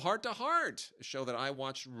overdue, of Heart to Heart, a show that I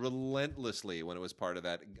watched relentlessly when it was part of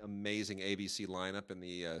that amazing ABC lineup in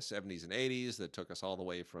the 70s and 80s that took us all the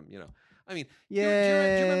way from, I mean, do you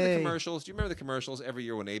remember the Yay. commercials? Do you remember the commercials every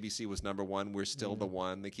year when ABC was number one? We're still the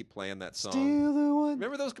one. They keep playing that song. Still the one.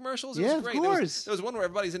 Remember those commercials? It Yeah, was of great. course. There was one where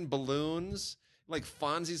everybody's in balloons. Like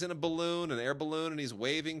Fonzie's in a balloon, an air balloon, and he's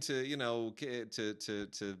waving to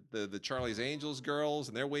the Charlie's Angels girls,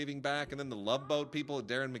 and they're waving back, and then the Love Boat people,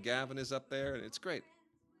 Darren McGavin is up there, and it's great.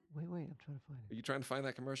 Wait, I'm trying to find Are it. you trying to find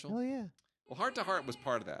that commercial? Oh yeah. Well, Heart to Heart was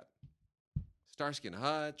part of that. Starsky and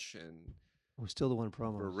Hutch and Oh, still the one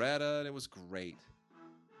promo. Beretta, and it was great.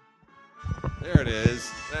 There it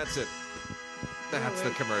is. That's it. That's the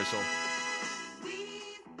commercial.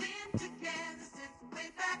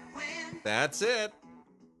 That's it.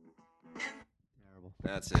 Terrible.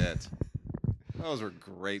 That's it. Those were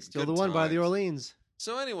great. Still Good the one by the times. Orleans.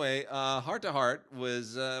 So anyway, Heart to Heart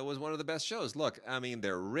was one of the best shows. Look, I mean,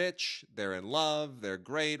 they're rich, they're in love, they're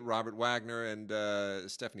great. Robert Wagner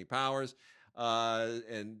and Stephanie Powers,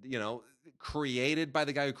 and created by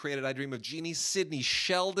the guy who created I Dream of Jeannie, Sidney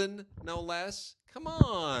Sheldon, no less. Come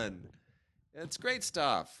on. It's great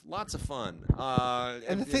stuff. Lots of fun.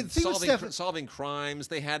 And the thing with solving crimes.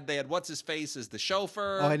 They had what's his face as the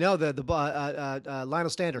chauffeur. Oh, I know the Lionel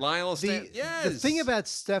Stander. Yes. The thing about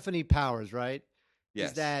Stephanie Powers, right? Yes.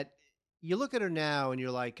 Is that you look at her now and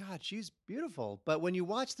you're like, God, she's beautiful. But when you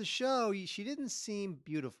watch the show, she didn't seem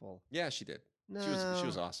beautiful. Yeah, she did. No, She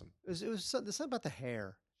was awesome. There's something about the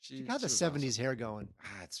hair. She got the was 70s awesome. hair going.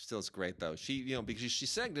 It's great though. She because she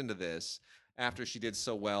segued into this after she did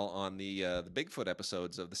so well on the Bigfoot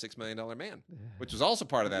episodes of the $6 Million Man, which was also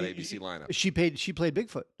part of that ABC lineup. She played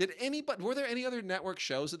Bigfoot. Were there any other network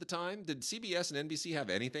shows at the time? Did CBS and NBC have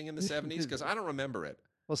anything in the 70s? Because I don't remember it.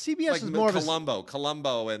 Well, CBS Like is more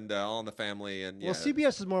Columbo, and All in the Family, and Well,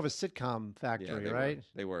 CBS is more of a sitcom factory, they right?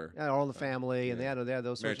 They were. Yeah, All in the Family, and they had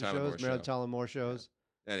those Mary sorts of Tyler shows. Moore Mary Show. Tyler Moore shows.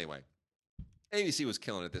 Anyway, ABC was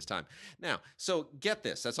killing it this time. Now, so get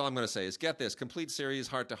this. That's all I'm going to say is get this. Complete series,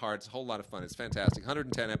 Heart to Heart. It's a whole lot of fun. It's fantastic.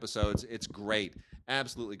 110 episodes. It's great.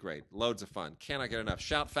 Absolutely great. Loads of fun. Cannot get enough.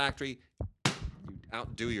 Shout Factory. You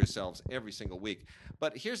outdo yourselves every single week.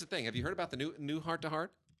 But here's the thing. Have you heard about the new Heart to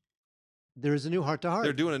Heart? There is a new Heart to Heart.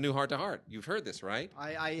 They're doing a new Heart to Heart. You've heard this, right?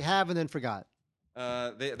 I have and then forgot.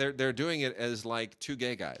 They're doing it as like two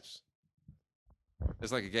gay guys.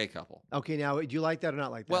 It's like a gay couple. Okay, now do you like that or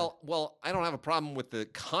not like that? Well, I don't have a problem with the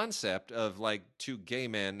concept of like two gay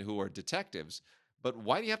men who are detectives, but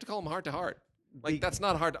why do you have to call them Heart to Heart? Like that's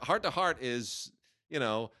not hard. Heart to Heart is,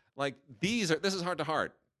 like this is Heart to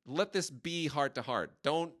Heart. Let this be Heart to Heart.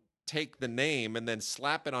 Don't take the name and then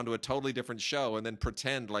slap it onto a totally different show and then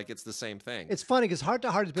pretend like it's the same thing. It's funny because Heart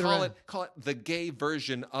to Heart has been around. Call it the gay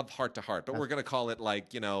version of Heart to Heart, but we're going to call it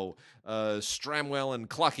like Stramwell and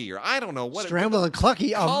Clucky, or I don't know what. Stramwell and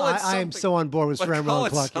Clucky. I am so on board with Stramwell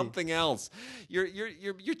and Clucky. Something else.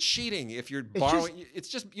 You're cheating if you're borrowing.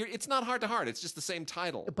 It's not Heart to Heart. It's just the same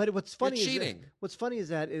title. But what's funny you're is cheating. What's funny is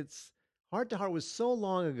that it's Heart to Heart was so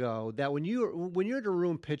long ago that when you're in a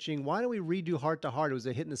room pitching, why don't we redo Heart to Heart? It was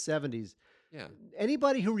a hit in the 70s. Yeah.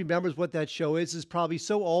 Anybody who remembers what that show is probably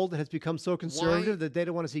so old and has become so conservative that they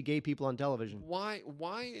don't want to see gay people on television. Why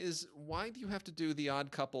do you have to do The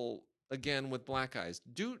Odd Couple again with black guys?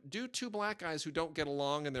 Do two black guys who don't get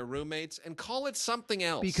along and they're roommates and call it something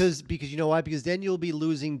else. Because you know why? Because then you'll be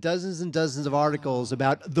losing dozens and dozens of articles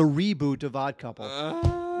about the reboot of Odd Couple.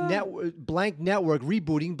 Blank Network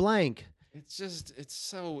rebooting blank. It's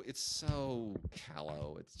so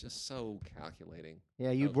callow. It's just so calculating.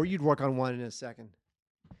 Yeah, you'd work on one in a second.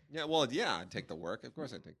 Yeah, well, yeah, I'd take the work. Of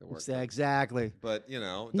course I'd take the work. Exactly. But, it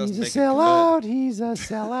doesn't He's a make sellout. it good. He's a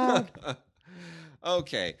sellout.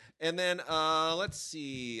 Okay. And then let's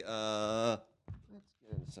see. Let's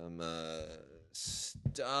get in some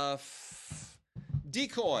stuff.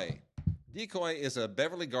 Decoy. Decoy is a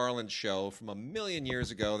Beverly Garland show from a million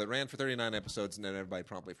years ago that ran for 39 episodes and then everybody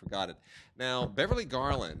promptly forgot it. Now, Beverly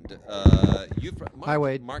Garland, Hi,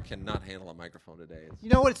 Wade. Mark cannot handle a microphone today. You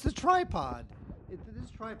know what? It's the tripod. This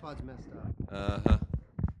tripod's messed up. Uh-huh.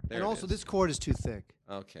 And also, this cord is too thick.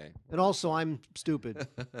 Okay. And also, I'm stupid.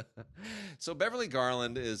 So Beverly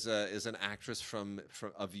Garland is an actress from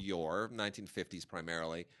of yore, 1950s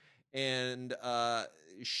primarily. And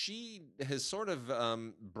she has sort of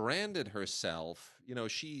branded herself.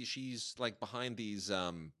 She's like behind these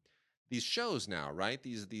shows now, right?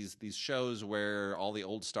 These shows where all the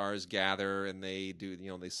old stars gather and they do,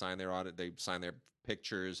 they sign their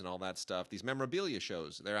pictures and all that stuff. These memorabilia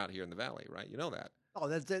shows. They're out here in the Valley, right? You know that. Oh,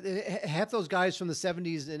 half those guys from the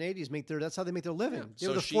 70s and 80s that's how they make their living. Yeah. They So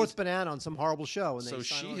were the she's- fourth banana on some horrible show. And So they sign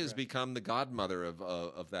she has autographs. become the godmother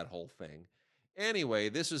of that whole thing. Anyway,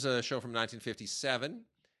 this was a show from 1957,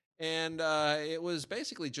 and it was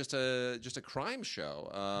basically just a crime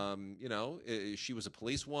show. She was a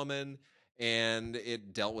policewoman, and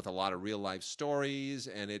it dealt with a lot of real life stories,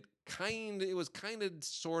 and it was kind of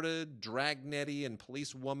sort of dragnetty and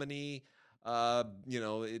policewoman-y.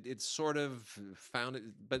 It sort of found it,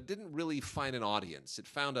 but it didn't really find an audience. It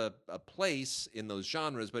found a place in those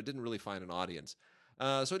genres, but it didn't really find an audience.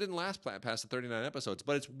 So it didn't last past the 39 episodes,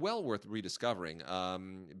 but it's well worth rediscovering.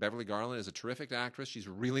 Beverly Garland is a terrific actress. She's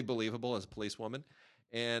really believable as a policewoman,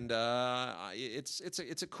 and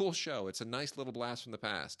it's a cool show. It's a nice little blast from the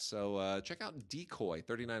past. So check out Decoy,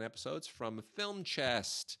 39 episodes from Film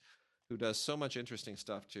Chest, who does so much interesting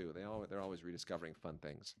stuff too. They're always rediscovering fun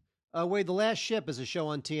things. Wade, The Last Ship is a show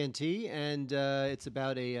on TNT, and it's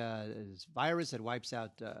about a virus that wipes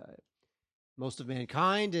out most of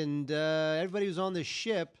mankind, and everybody who's on the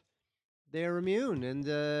ship, they're immune, and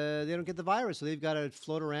they don't get the virus, so they've got to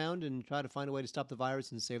float around and try to find a way to stop the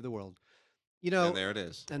virus and save the world. And there it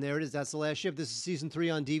is. And there it is. That's The Last Ship. This is season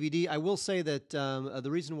 3 on DVD. I will say that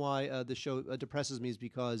the reason why the show depresses me is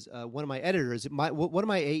because one of my editors, one of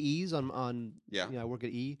my AEs on I work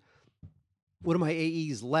at E. One of my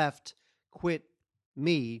AEs quit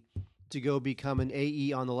me to go become an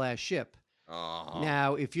AE on The Last Ship.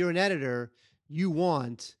 Now, if you're an editor, you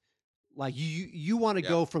want you want to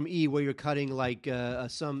go from E, where you're cutting like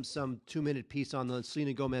some 2-minute piece on the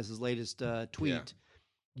Selena Gomez's latest tweet. Yeah.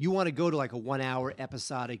 You want to go to like a 1-hour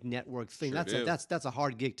episodic network thing. Sure That's a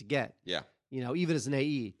hard gig to get. Yeah. Even as an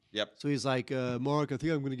AE. Yep. So he's like, Mark, I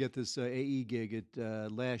think I'm going to get this AE gig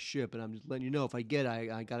at Last Ship, and I'm just letting you know if I get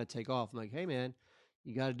it, I got to take off. I'm like, hey, man,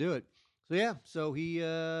 you got to do it. So he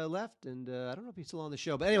left, and I don't know if he's still on the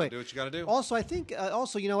show. But anyway. Do what you got to do. Also, I think,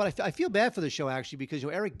 you know what, I feel bad for the show, actually, because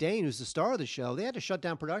Eric Dane, who's the star of the show, they had to shut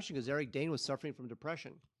down production because Eric Dane was suffering from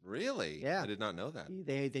depression. Really? Yeah. I did not know that.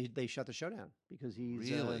 They shut the show down because he's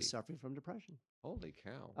Really? suffering from depression. Holy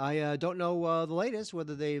cow. I don't know the latest,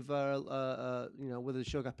 whether they've whether the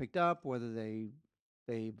show got picked up, whether they've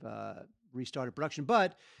restarted production.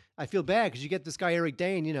 But I feel bad because you get this guy Eric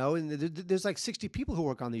Dane, and there's like 60 people who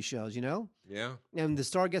work on these shows, Yeah. and the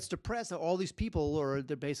star gets depressed. All these people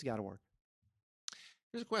they're basically out of work.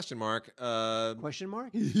 Here's a question mark. Question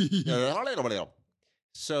mark?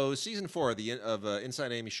 So season 4 of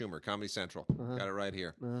Inside Amy Schumer, Comedy Central. Got it right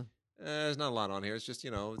here. There's not a lot on here. It's just,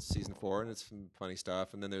 it's season 4 and it's some funny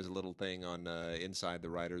stuff. And then there's a little thing on Inside the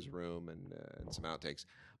Writer's Room and some outtakes.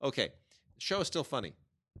 Okay. The show is still funny.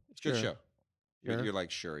 It's a good Sure. show. Sure. You're like,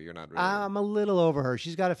 sure, you're not really. I'm a little over her.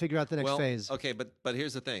 She's got to figure out the next phase. Okay, but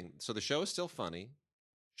here's the thing. So the show is still funny.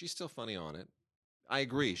 She's still funny on it. I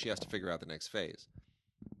agree. She has to figure out the next phase.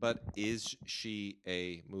 But is she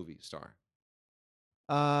a movie star?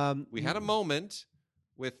 We had a moment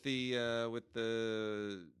with the thing,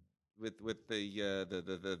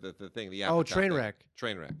 the Apatow thing.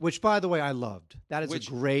 Trainwreck. Which, by the way, I loved. That is Which-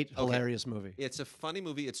 a great, okay. hilarious movie. It's a funny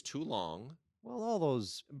movie. It's too long, Well, all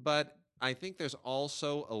those. but I think there's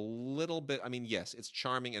also a little bit. I mean, yes, it's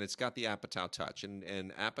charming and it's got the Apatow touch, and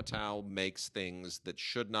Apatow makes things that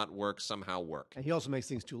should not work somehow work. And he also makes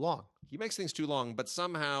things too long. He makes things too long, but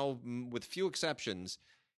somehow, with few exceptions,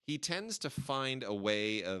 he tends to find a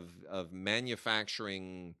way of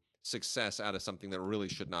manufacturing success out of something that really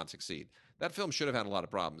should not succeed. That film should have had a lot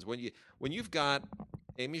of problems. When you've got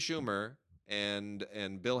Amy Schumer and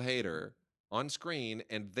Bill Hader on screen,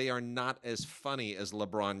 and they are not as funny as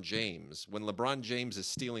LeBron James, when LeBron James is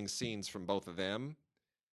stealing scenes from both of them,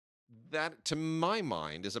 that, to my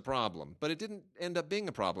mind, is a problem. But it didn't end up being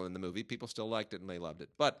a problem in the movie. People still liked it and they loved it.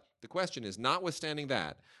 But the question is, notwithstanding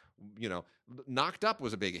that, Knocked Up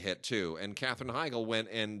was a big hit too, and Katherine Heigl went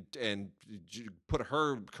and put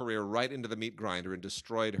her career right into the meat grinder and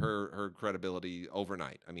destroyed her credibility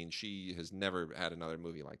overnight. I mean, she has never had another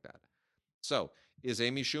movie like that. So, is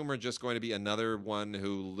Amy Schumer just going to be another one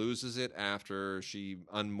who loses it after she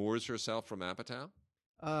unmoors herself from Apatow?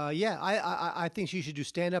 Yeah, I think she should do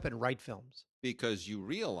stand-up and write films. Because you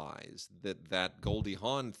realize that Goldie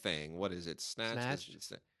Hawn thing, what is it?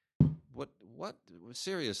 Snatched? What?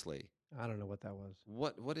 Seriously? I don't know what that was.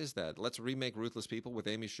 What is that? Let's remake Ruthless People with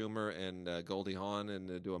Amy Schumer and Goldie Hawn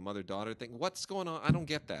and do a mother-daughter thing. What's going on? I don't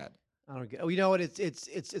get that. I don't get. Oh, you know what?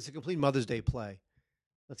 It's a complete Mother's Day play.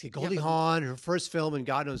 Let's get Goldie Hawn, her first film in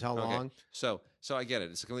God knows how long. Okay. So I get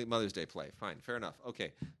it. It's a complete Mother's Day play. Fine, fair enough.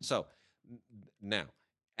 Okay. So now,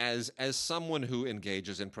 as someone who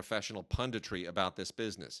engages in professional punditry about this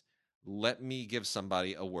business, let me give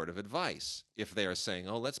somebody a word of advice. If they are saying,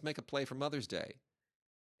 oh, let's make a play for Mother's Day,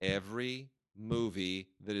 every movie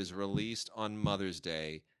that is released on Mother's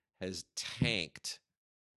Day has tanked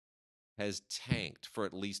for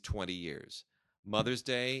at least 20 years. Mother's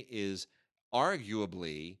Day is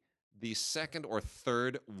arguably the second or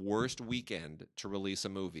third worst weekend to release a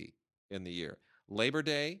movie in the year. Labor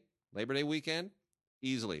Day weekend,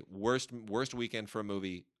 easily worst weekend for a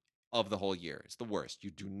movie of the whole year. It's the worst.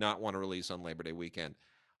 You do not want to release on Labor Day weekend.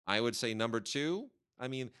 I would say number 2, I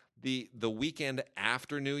mean, the weekend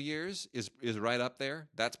after New Year's is right up there.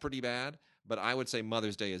 That's pretty bad. But I would say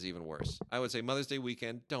Mother's Day is even worse. I would say Mother's Day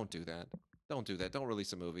weekend, don't do that. Don't do that. Don't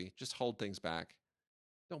release a movie. Just hold things back.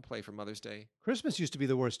 Don't play for Mother's Day. Christmas used to be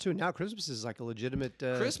the worst too. Now Christmas is like a legitimate.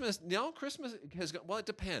 Christmas has got. Well, it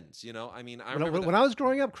depends. I mean, when I was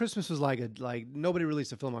growing up, Christmas was like nobody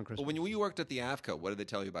released a film on Christmas. Well, when you worked at the AVCO, what did they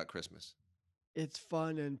tell you about Christmas? It's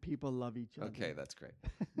fun and people love each other. Okay, that's great.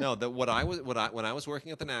 No, when I was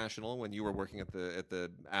working at the National, when you were working at the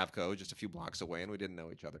AVCO, just a few blocks away, and we didn't know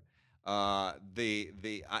each other.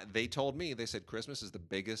 They told me, they said Christmas is the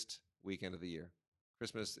biggest weekend of the year.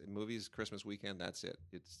 Christmas movies, Christmas weekend, that's it.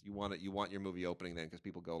 You want your movie opening then because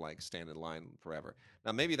people go like stand in line forever.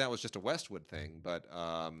 Now maybe that was just a Westwood thing, but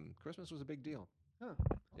Christmas was a big deal. Huh.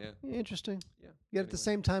 Yeah. Interesting. Yeah. Yet at the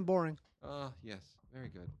same time, boring. Yes, very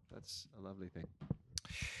good. That's a lovely thing.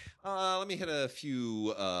 Let me hit a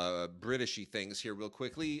few Britishy things here real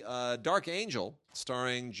quickly. Dark Angel,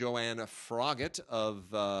 starring Joanne Froggatt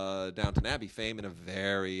of Downton Abbey fame, in a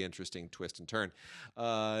very interesting twist and turn.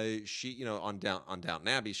 She, on Downton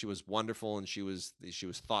Abbey, she was wonderful, and she was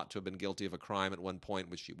thought to have been guilty of a crime at one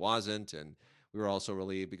point, which she wasn't, and we were also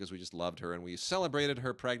relieved because we just loved her, and we celebrated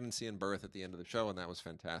her pregnancy and birth at the end of the show, and that was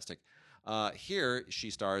fantastic. Here,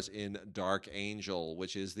 she stars in Dark Angel,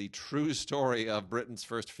 which is the true story of Britain's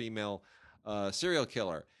first female serial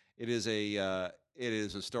killer. It is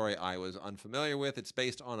a story I was unfamiliar with. It's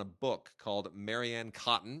based on a book called Marianne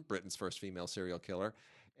Cotton, Britain's first female serial killer.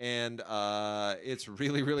 And it's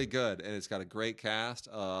really, really good. And it's got a great cast,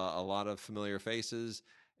 a lot of familiar faces,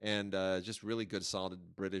 and just really good,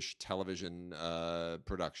 solid British television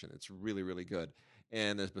production. It's really, really good.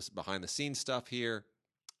 And there's behind-the-scenes stuff here.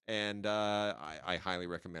 And I highly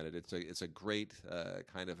recommend it. It's a great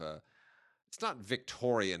kind of a. It's not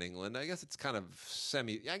Victorian England. I guess it's kind of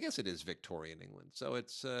I guess it is Victorian England. So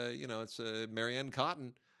it's it's Marianne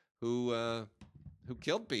Cotton who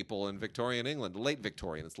killed people in Victorian England, late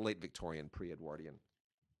Victorian. It's late Victorian, pre-Edwardian.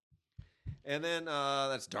 And then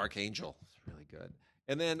that's Dark Angel. It's really good.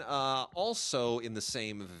 And then also in the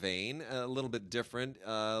same vein, a little bit different,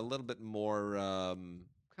 a little bit more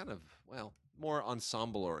more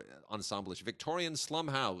ensemble-ish. Victorian Slum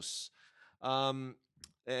House, and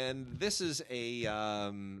this is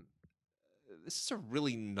a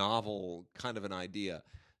really novel kind of an idea.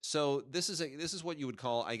 So this is what you would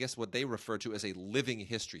call, I guess, what they refer to as a living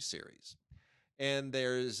history series. And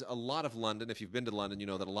there's a lot of London. If you've been to London, you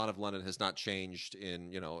know that a lot of London has not changed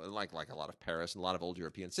in, like a lot of Paris and a lot of old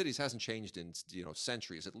European cities hasn't changed in,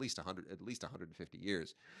 centuries, at least 150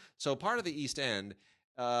 years. So part of the East End,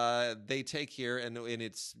 they take here and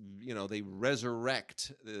it's, they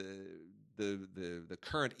resurrect the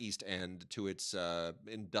current East End to its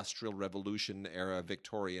Industrial Revolution era,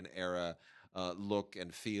 Victorian era look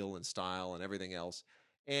and feel and style and everything else.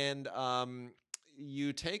 And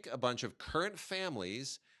you take a bunch of current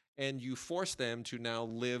families and you force them to now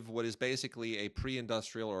live what is basically a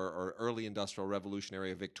pre-industrial or early industrial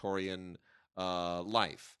revolutionary Victorian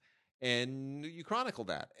life. And you chronicle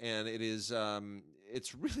that. And it is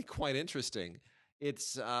it's really quite interesting.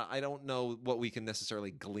 It's I don't know what we can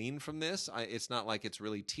necessarily glean from this. It's not like it's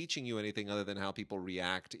really teaching you anything other than how people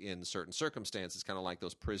react in certain circumstances, kind of like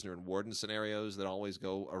those prisoner and warden scenarios that always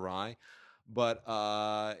go awry. But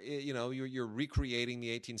you're recreating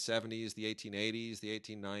the 1870s, the 1880s, the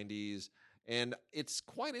 1890s, and it's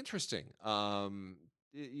quite interesting.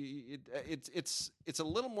 It's a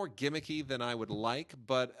little more gimmicky than I would like,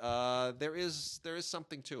 but there is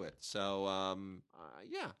something to it. So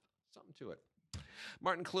something to it.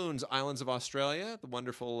 Martin Clunes, Islands of Australia, the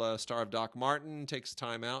wonderful star of Doc Martin, takes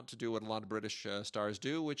time out to do what a lot of British stars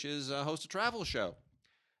do, which is host a travel show.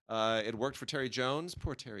 It worked for Terry Jones.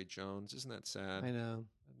 Poor Terry Jones. Isn't that sad? I know.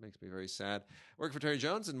 That makes me very sad. Worked for Terry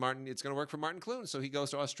Jones, and it's going to work for Martin Clunes. So he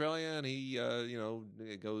goes to Australia, and he,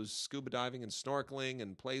 goes scuba diving and snorkeling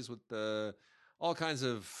and plays with all kinds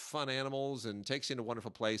of fun animals and takes you into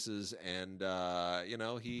wonderful places. And,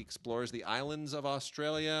 he explores the islands of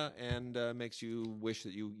Australia and makes you wish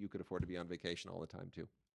that you could afford to be on vacation all the time, too.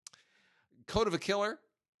 Code of a Killer.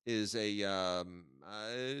 is it's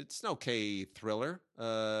an okay thriller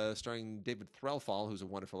starring David Threlfall, who's a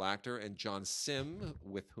wonderful actor, and John Sim,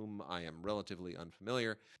 with whom I am relatively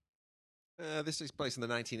unfamiliar. This takes place in the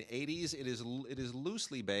 1980s. It is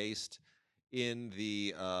loosely based in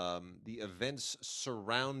the events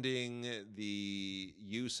surrounding the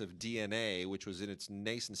use of DNA, which was in its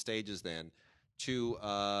nascent stages then, to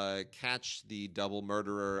catch the double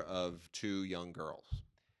murderer of two young girls.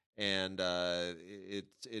 And that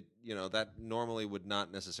normally would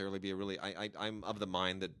not necessarily be a really. I'm of the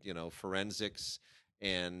mind that forensics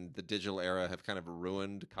and the digital era have kind of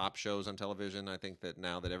ruined cop shows on television. I think that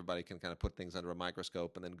now that everybody can kind of put things under a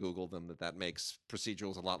microscope and then Google them, that makes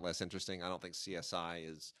procedurals a lot less interesting. I don't think CSI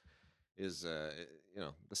is the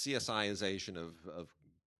CSIization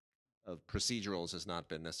of procedurals has not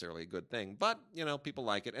been necessarily a good thing, but people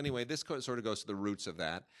like it anyway. This sort of goes to the roots of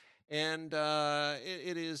that, and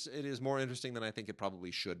it is more interesting than I think it probably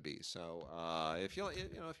should be. So if you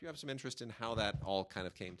have some interest in how that all kind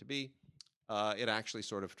of came to be. It actually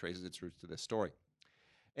sort of traces its roots to this story.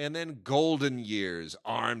 And then Golden Years,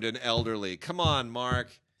 Armed and Elderly. Come on, Mark.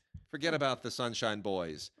 Forget about the Sunshine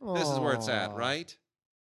Boys. This is where it's at, right?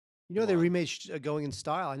 They remade Going in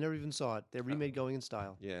Style. I never even saw it. They remade Going in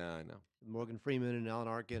Style. Yeah, I know. Morgan Freeman and Alan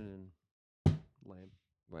Arkin and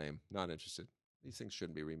lame. Not interested. These things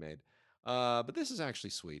shouldn't be remade. But this is actually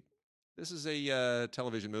sweet. This is a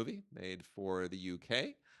television movie made for the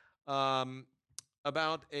UK.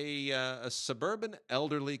 About a suburban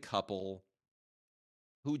elderly couple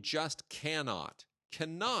who just cannot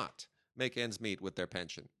make ends meet with their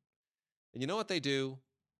pension. And you know what they do?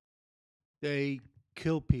 They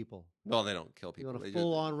kill people. Well, they don't kill people. They go on a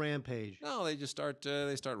full-on rampage. No, they just start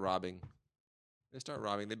robbing. They start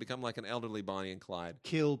robbing. They become like an elderly Bonnie and Clyde.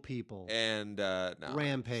 Kill people. And no,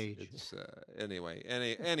 rampage. Anyway,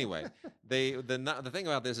 the thing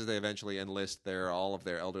about this is they eventually enlist all of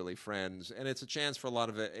their elderly friends, and it's a chance for a lot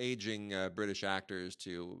of aging British actors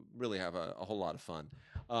to really have a whole lot of fun.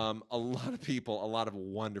 A lot of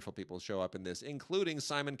wonderful people show up in this, including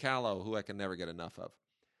Simon Callow, who I can never get enough of.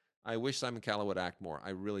 I wish Simon Callow would act more.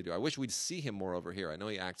 I really do. I wish we'd see him more over here. I know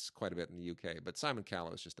he acts quite a bit in the UK, but Simon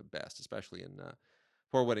Callow is just the best, especially in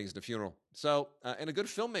Four Weddings and a Funeral. So, and a good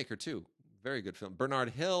filmmaker, too. Very good film.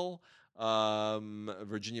 Bernard Hill,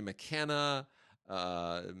 Virginia McKenna,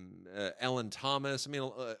 Ellen Thomas. I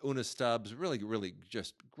mean, Una Stubbs. Really, really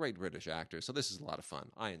just great British actors. So this is a lot of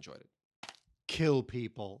fun. I enjoyed it. Kill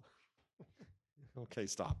people. Okay,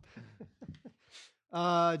 stop.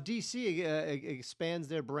 DC expands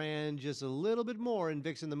their brand just a little bit more in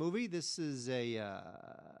Vixen the movie. This is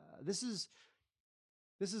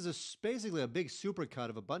basically a big supercut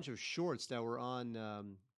of a bunch of shorts that were on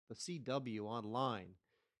the CW online,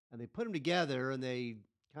 and they put them together and they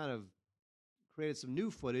kind of created some new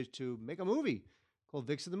footage to make a movie called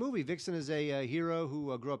Vixen the movie. Vixen is a hero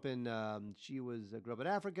who grew up in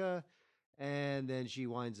Africa, and then she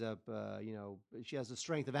winds up she has the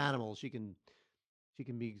strength of animals. She can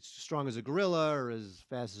be strong as a gorilla or as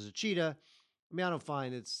fast as a cheetah. I mean, I don't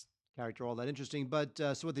find its character all that interesting. But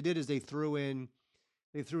so what they did is they threw in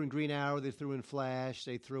Green Arrow, they threw in Flash,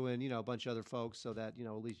 they threw in a bunch of other folks, so that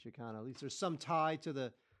at least there's some tie to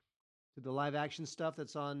the live action stuff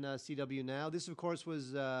that's on CW now. This, of course,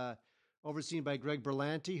 was overseen by Greg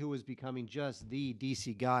Berlanti, who was becoming just the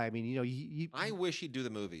DC guy. I mean, I wish he'd do the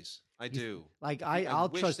movies. I do. I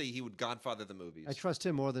wish that he would Godfather the movies. I trust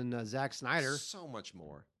him more than Zack Snyder. So much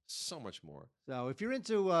more. So if you're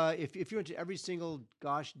into if you're into every single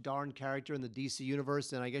gosh darn character in the DC universe,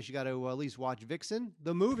 then I guess you got to at least watch Vixen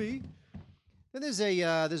the movie. Then there's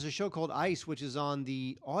a show called Ice, which is on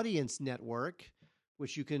the Audience Network,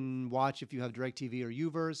 which you can watch if you have DirecTV or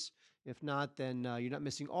Uverse. If not, then you're not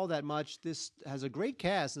missing all that much. This has a great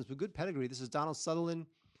cast and it's a good pedigree. This is Donald Sutherland,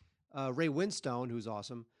 Ray Winstone, who's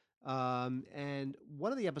awesome. And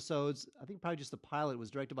one of the episodes, I think probably just the pilot,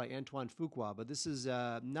 was directed by Antoine Fuqua. But this is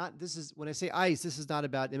when I say ICE, this is not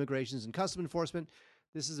about immigrations and custom enforcement.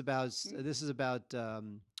 This is about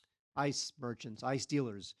ICE merchants, ICE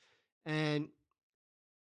dealers, and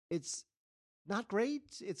it's not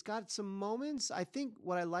great. It's got some moments. I think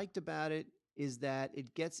what I liked about it is that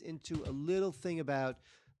it gets into a little thing about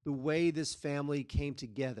the way this family came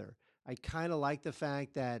together. I kind of like the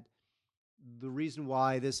fact that the reason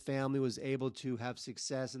why this family was able to have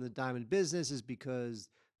success in the diamond business is because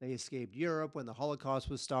they escaped Europe when the Holocaust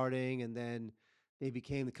was starting, and then they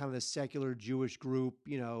became kind of the secular Jewish group,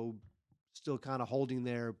 still kind of holding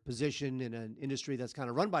their position in an industry that's kind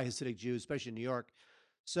of run by Hasidic Jews, especially in New York.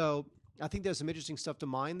 So I think there's some interesting stuff to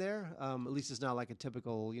mine there. At least it's not like a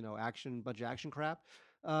typical, bunch of action crap.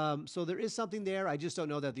 So there is something there. I just don't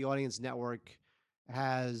know that the Audience Network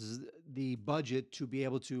has the budget to be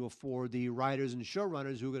able to afford the writers and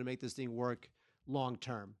showrunners who are going to make this thing work long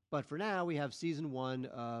term. But for now, we have season 1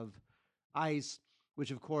 of Ice,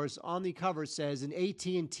 which of course on the cover says an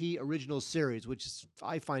AT&T original series, which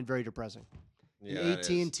I find very depressing. Yeah, An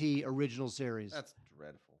AT&T original series. That's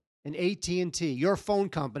dreadful. An AT&T, your phone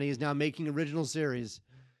company, is now making original series.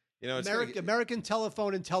 You know, it's American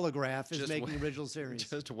Telephone and Telegraph is Just making wait. original series.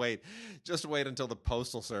 Just wait until the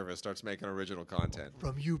Postal Service starts making original content.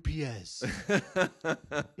 From UPS in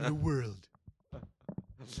the world.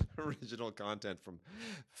 Original content from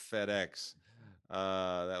FedEx.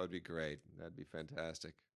 That would be great. That'd be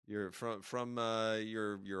fantastic. You're from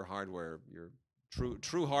your hardware. Your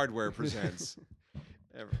true hardware presents.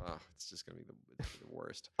 It's just gonna be the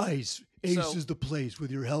worst. Ace So- is the place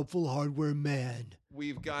with your helpful hardware man.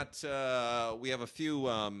 We've got we've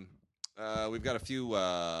got a few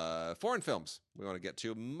foreign films we want to get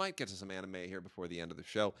to. Might get to some anime here before the end of the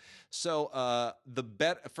show. So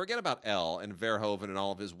forget about Elle and Verhoeven and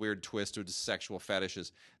all of his weird twisted sexual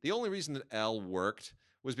fetishes. The only reason that Elle worked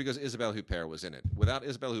was because Isabelle Huppert was in it. Without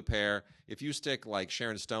Isabelle Huppert, if you stick like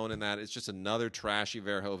Sharon Stone in that, it's just another trashy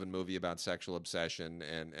Verhoeven movie about sexual obsession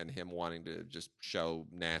and him wanting to just show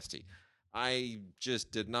nasty. I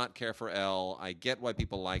just did not care for Elle. I get why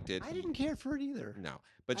people liked it. I didn't care for it either. No,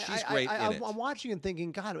 but she's great in it. I'm watching and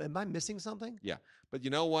thinking, God, am I missing something? Yeah, but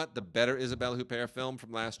you know what? The better Isabelle Huppert film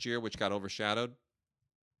from last year, which got overshadowed,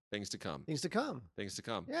 Things to Come. Things to come. Things to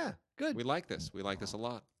Come. Yeah, good. We like this. We like this a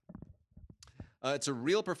lot. It's a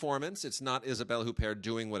real performance. It's not Isabelle Huppert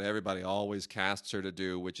doing what everybody always casts her to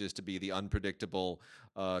do, which is to be the unpredictable,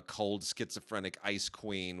 cold, schizophrenic ice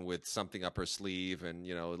queen with something up her sleeve and,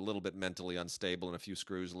 a little bit mentally unstable and a few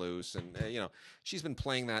screws loose. And, she's been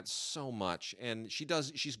playing that so much. And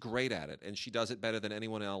she's great at it. And she does it better than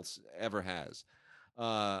anyone else ever has.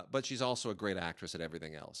 But she's also a great actress at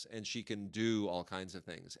everything else. And she can do all kinds of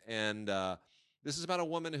things. And this is about a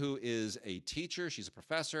woman who is a teacher. She's a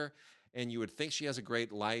professor. And you would think she has a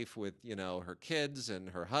great life with, her kids and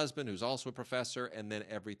her husband, who's also a professor, and then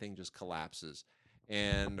everything just collapses.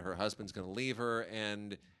 And her husband's going to leave her,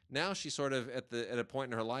 and now she's sort of at a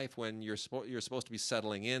point in her life when you're supposed to be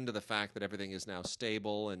settling into the fact that everything is now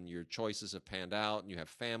stable and your choices have panned out and you have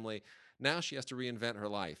family. Now she has to reinvent her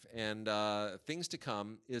life. And Things to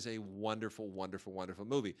Come is a wonderful, wonderful, wonderful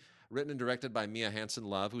movie. Written and directed by Mia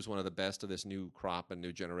Hansen-Løve, who's one of the best of this new crop and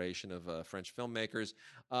new generation of French filmmakers.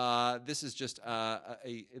 This is just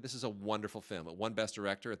this is a wonderful film. It won Best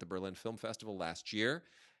Director at the Berlin Film Festival last year.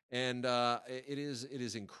 And it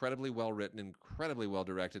is incredibly well written, incredibly well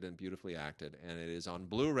directed, and beautifully acted. And it is on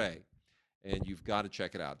Blu-ray. And you've got to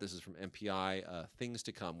check it out. This is from MPI, Things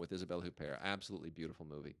to Come with Isabelle Huppert. Absolutely beautiful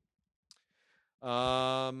movie.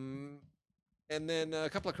 And then a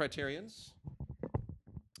couple of criterions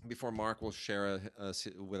before Mark will share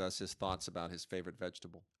with us his thoughts about his favorite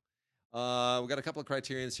vegetable. We've got a couple of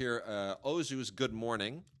criterions here. Ozu's Good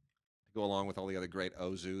Morning, to go along with all the other great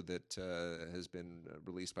Ozu that has been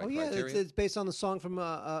released by Criterion. Yeah, it's based on the song from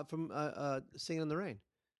Singing in the Rain.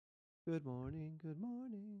 Good morning, good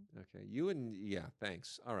morning. Okay,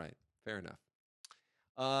 thanks. All right, fair enough.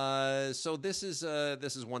 So this is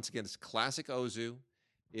once again, it's classic Ozu.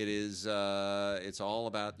 It is it's all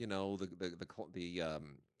about the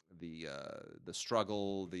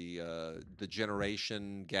struggle, the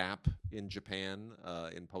generation gap in Japan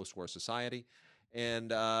in post-war society,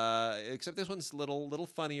 and except this one's a little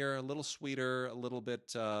funnier, a little sweeter, a little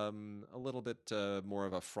bit more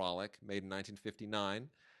of a frolic. Made in 1959.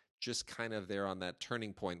 Just kind of there on that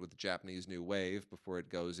turning point with the Japanese New Wave before it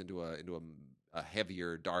goes into a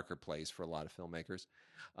heavier, darker place for a lot of filmmakers.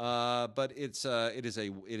 But it's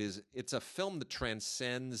a film that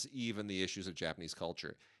transcends even the issues of Japanese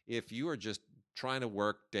culture. If you are just trying to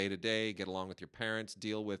work day to day, get along with your parents,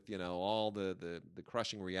 deal with all the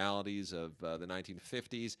crushing realities of the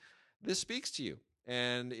 1950s, this speaks to you.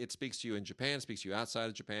 And it speaks to you in Japan, speaks to you outside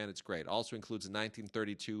of Japan. It's great. Also includes a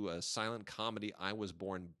 1932 silent comedy, I Was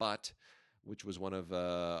Born But, which was one of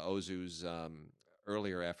Ozu's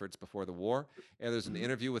earlier efforts before the war. And there's an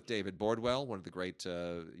interview with David Bordwell, one of the great,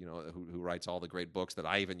 who writes all the great books that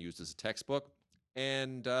I even used as a textbook.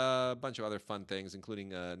 And a bunch of other fun things,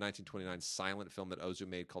 including a 1929 silent film that Ozu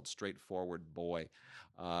made called Straightforward Boy.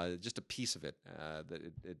 Just a piece of it that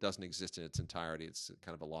it doesn't exist in its entirety. It's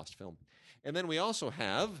kind of a lost film. And then we also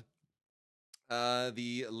have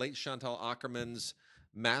the late Chantal Akerman's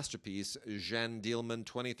masterpiece, Jeanne Dielman,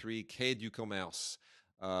 23 Quai du Commerce,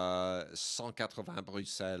 180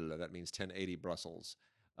 Bruxelles. That means 1080 Brussels.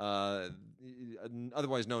 uh,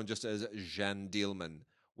 otherwise known just as Jeanne Dielman,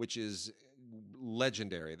 which is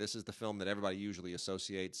legendary. This is the film that everybody usually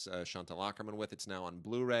associates Chantal Akerman with. It's now on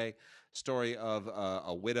Blu-ray. Story of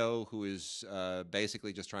a widow who is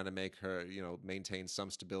basically just trying to make her, maintain some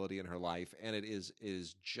stability in her life, and it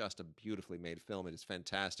is just a beautifully made film. It is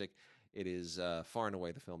fantastic. It is far and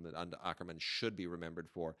away the film that Akerman should be remembered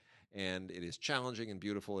for, and it is challenging and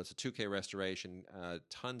beautiful. It's a 2K restoration,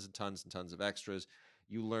 tons and tons and tons of extras.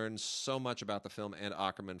 You learn so much about the film and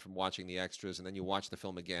Akerman from watching the extras, and then you watch the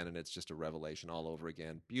film again, and it's just a revelation all over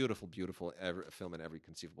again. Beautiful, beautiful film in every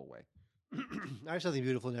conceivable way. There's something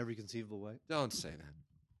beautiful in every conceivable way. Don't say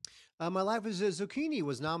that. My Life as a Zucchini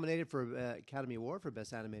was nominated for Academy Award for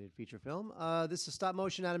Best Animated Feature Film. This is stop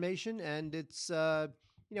motion animation, and it's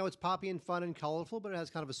it's poppy and fun and colorful, but it has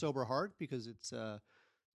kind of a sober heart because it's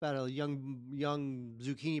about a young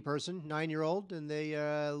zucchini person, 9-year-old, and they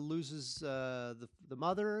loses the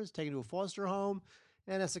mother, is taken to a foster home,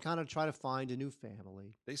 and has to kind of try to find a new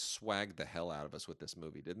family. They swagged the hell out of us with this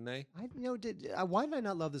movie, didn't they? Why did I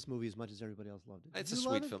not love this movie as much as everybody else loved it? It's a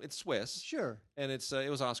sweet film. It's Swiss, sure, and it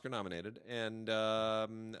was Oscar nominated. And I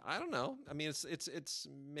don't know. I mean, it's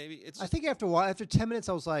maybe it's. I think after a while, after 10 minutes,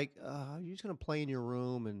 I was like, "You're just gonna play in your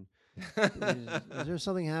room and." Is there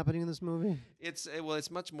something happening in this movie? It's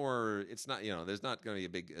much more. It's not. There's not going to be a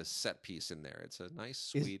big set piece in there. It's a nice,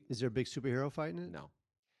 sweet. Is there a big superhero fight in it? No.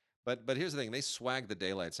 But here's the thing: they swagged the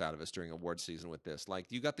daylights out of us during award season with this.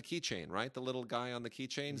 Like, you got the keychain, right? The little guy on the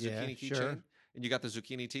keychain, zucchini keychain, sure. And you got the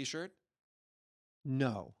zucchini T-shirt.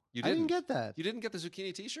 No, you I didn't get that. You didn't get the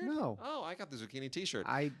zucchini T-shirt? No. Oh, I got the zucchini T-shirt.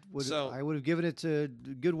 I would have given it to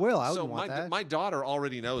Goodwill. I wouldn't want that. My daughter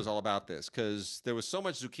already knows all about this because there was so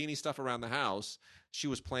much zucchini stuff around the house. She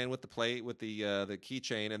was playing with the plate with the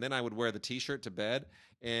keychain, and then I would wear the T-shirt to bed,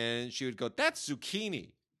 and she would go, "That's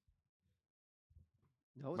zucchini."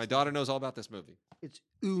 No, my daughter knows all about this movie. It's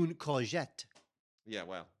une courgette. Yeah,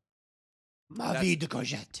 well. Ma vie de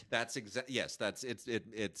courgette. That's yes, that's it's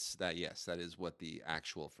that yes, that is what the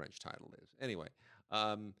actual French title is. Anyway,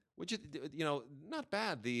 which not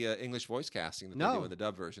bad, the English voice casting that they do in the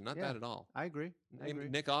dub version, not bad at all. I agree.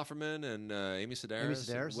 Nick Offerman and Amy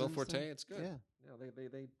Sedaris and Will Forte, it's good. Yeah.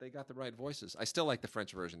 They got the right voices. I still like the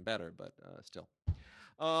French version better, but still.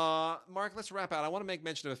 Mark, let's wrap out. I want to make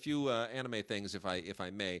mention of a few anime things, if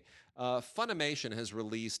I may. Funimation has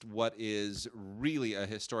released what is really a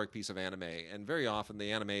historic piece of anime, and very often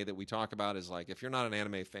the anime that we talk about is like, if you're not an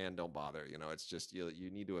anime fan, don't bother. It's just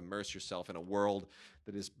you need to immerse yourself in a world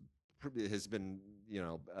that has been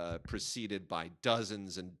preceded by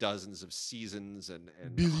dozens and dozens of seasons and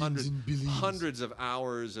hundreds of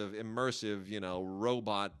hours of immersive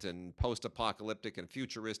robot and post-apocalyptic and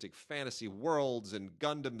futuristic fantasy worlds and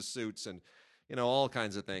Gundam suits and all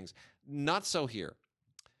kinds of things. Not so here.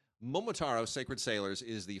 Momotaro Sacred Sailors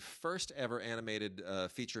is the first ever animated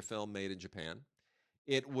feature film made in Japan.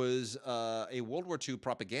 It was a World War II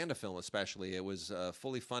propaganda film, especially. It was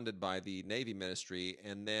fully funded by the Navy Ministry,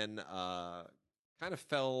 and then kind of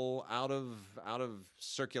fell out of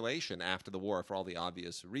circulation after the war for all the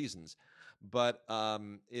obvious reasons. But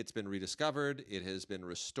it's been rediscovered. It has been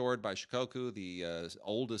restored by Shikoku, the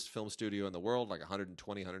oldest film studio in the world, like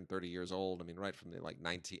 120, 130 years old. I mean, right from the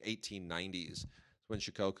 1890s when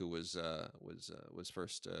Shikoku was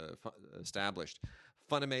first established.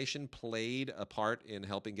 Funimation played a part in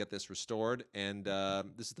helping get this restored, and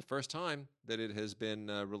this is the first time that it has been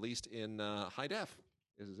released in high def.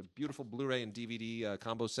 This is a beautiful Blu-ray and DVD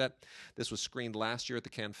combo set. This was screened last year at the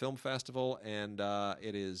Cannes Film Festival, and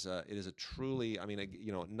it is a truly,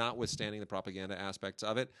 notwithstanding the propaganda aspects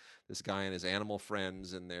of it, this guy and his animal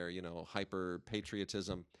friends and their hyper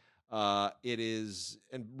patriotism. It is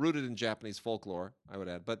and rooted in Japanese folklore, I would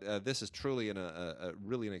add, but this is truly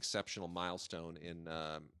really an exceptional milestone in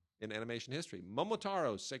animation history.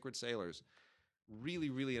 Momotaro Sacred Sailors,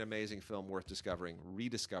 really, really an amazing film, worth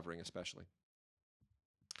rediscovering especially.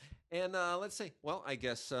 And let's see. Well, I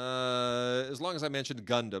guess as long as I mentioned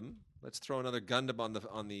Gundam, let's throw another Gundam on the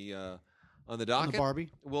docket. On the Barbie.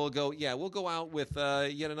 We'll go out with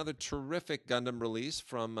yet another terrific Gundam release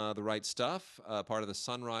from The Right Stuff, part of the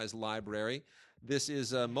Sunrise Library. This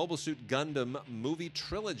is Mobile Suit Gundam movie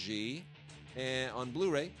trilogy on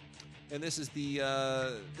Blu-ray, and this is the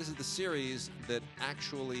series that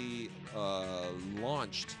actually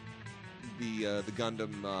launched the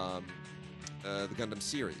Gundam. The Gundam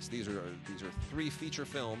series. These are three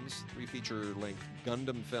feature-length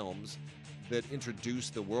Gundam films that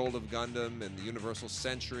introduce the world of Gundam and the Universal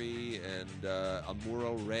Century and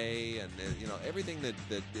Amuro Ray and everything that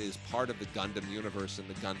is part of the Gundam universe and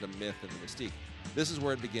the Gundam myth and the mystique. This is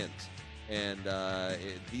where it begins. And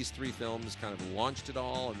these three films kind of launched it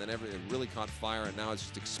all, and then it really caught fire, and now it's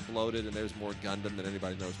just exploded, and there's more Gundam than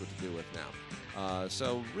anybody knows what to do with now.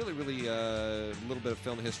 So really, really a little bit of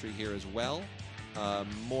film history here as well.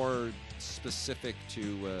 More specific to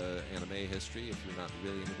anime history if you're not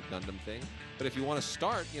really into the Gundam thing. But if you want to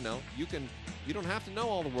start, you don't have to know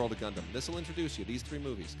all the world of Gundam. This will introduce you. These three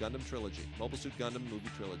movies, Gundam Trilogy, Mobile Suit Gundam movie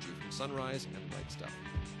trilogy from Sunrise and Right Stuff.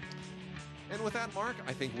 And with that, Mark,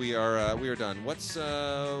 I think we are done. What's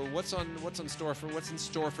in store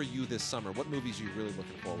for you this summer? What movies are you really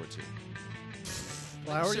looking forward to?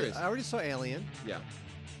 Well, I already saw Alien. Yeah.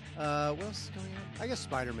 What else is going on? I guess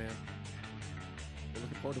Spider-Man. You're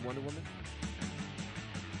looking forward to Wonder Woman?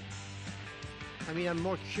 I mean, I'm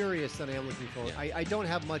more curious than I am looking forward. Yeah. I don't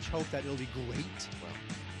have much hope that it'll be great.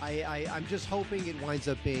 Well, I'm just hoping it winds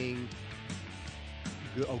up being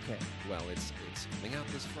good. Okay. Well, it's coming out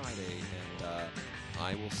this Friday, and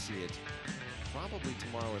I will see it probably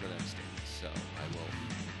tomorrow or the next day. So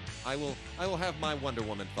I will have my Wonder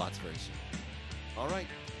Woman thoughts very soon. All right.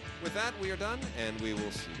 With that, we are done, and we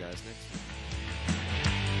will see you guys next week.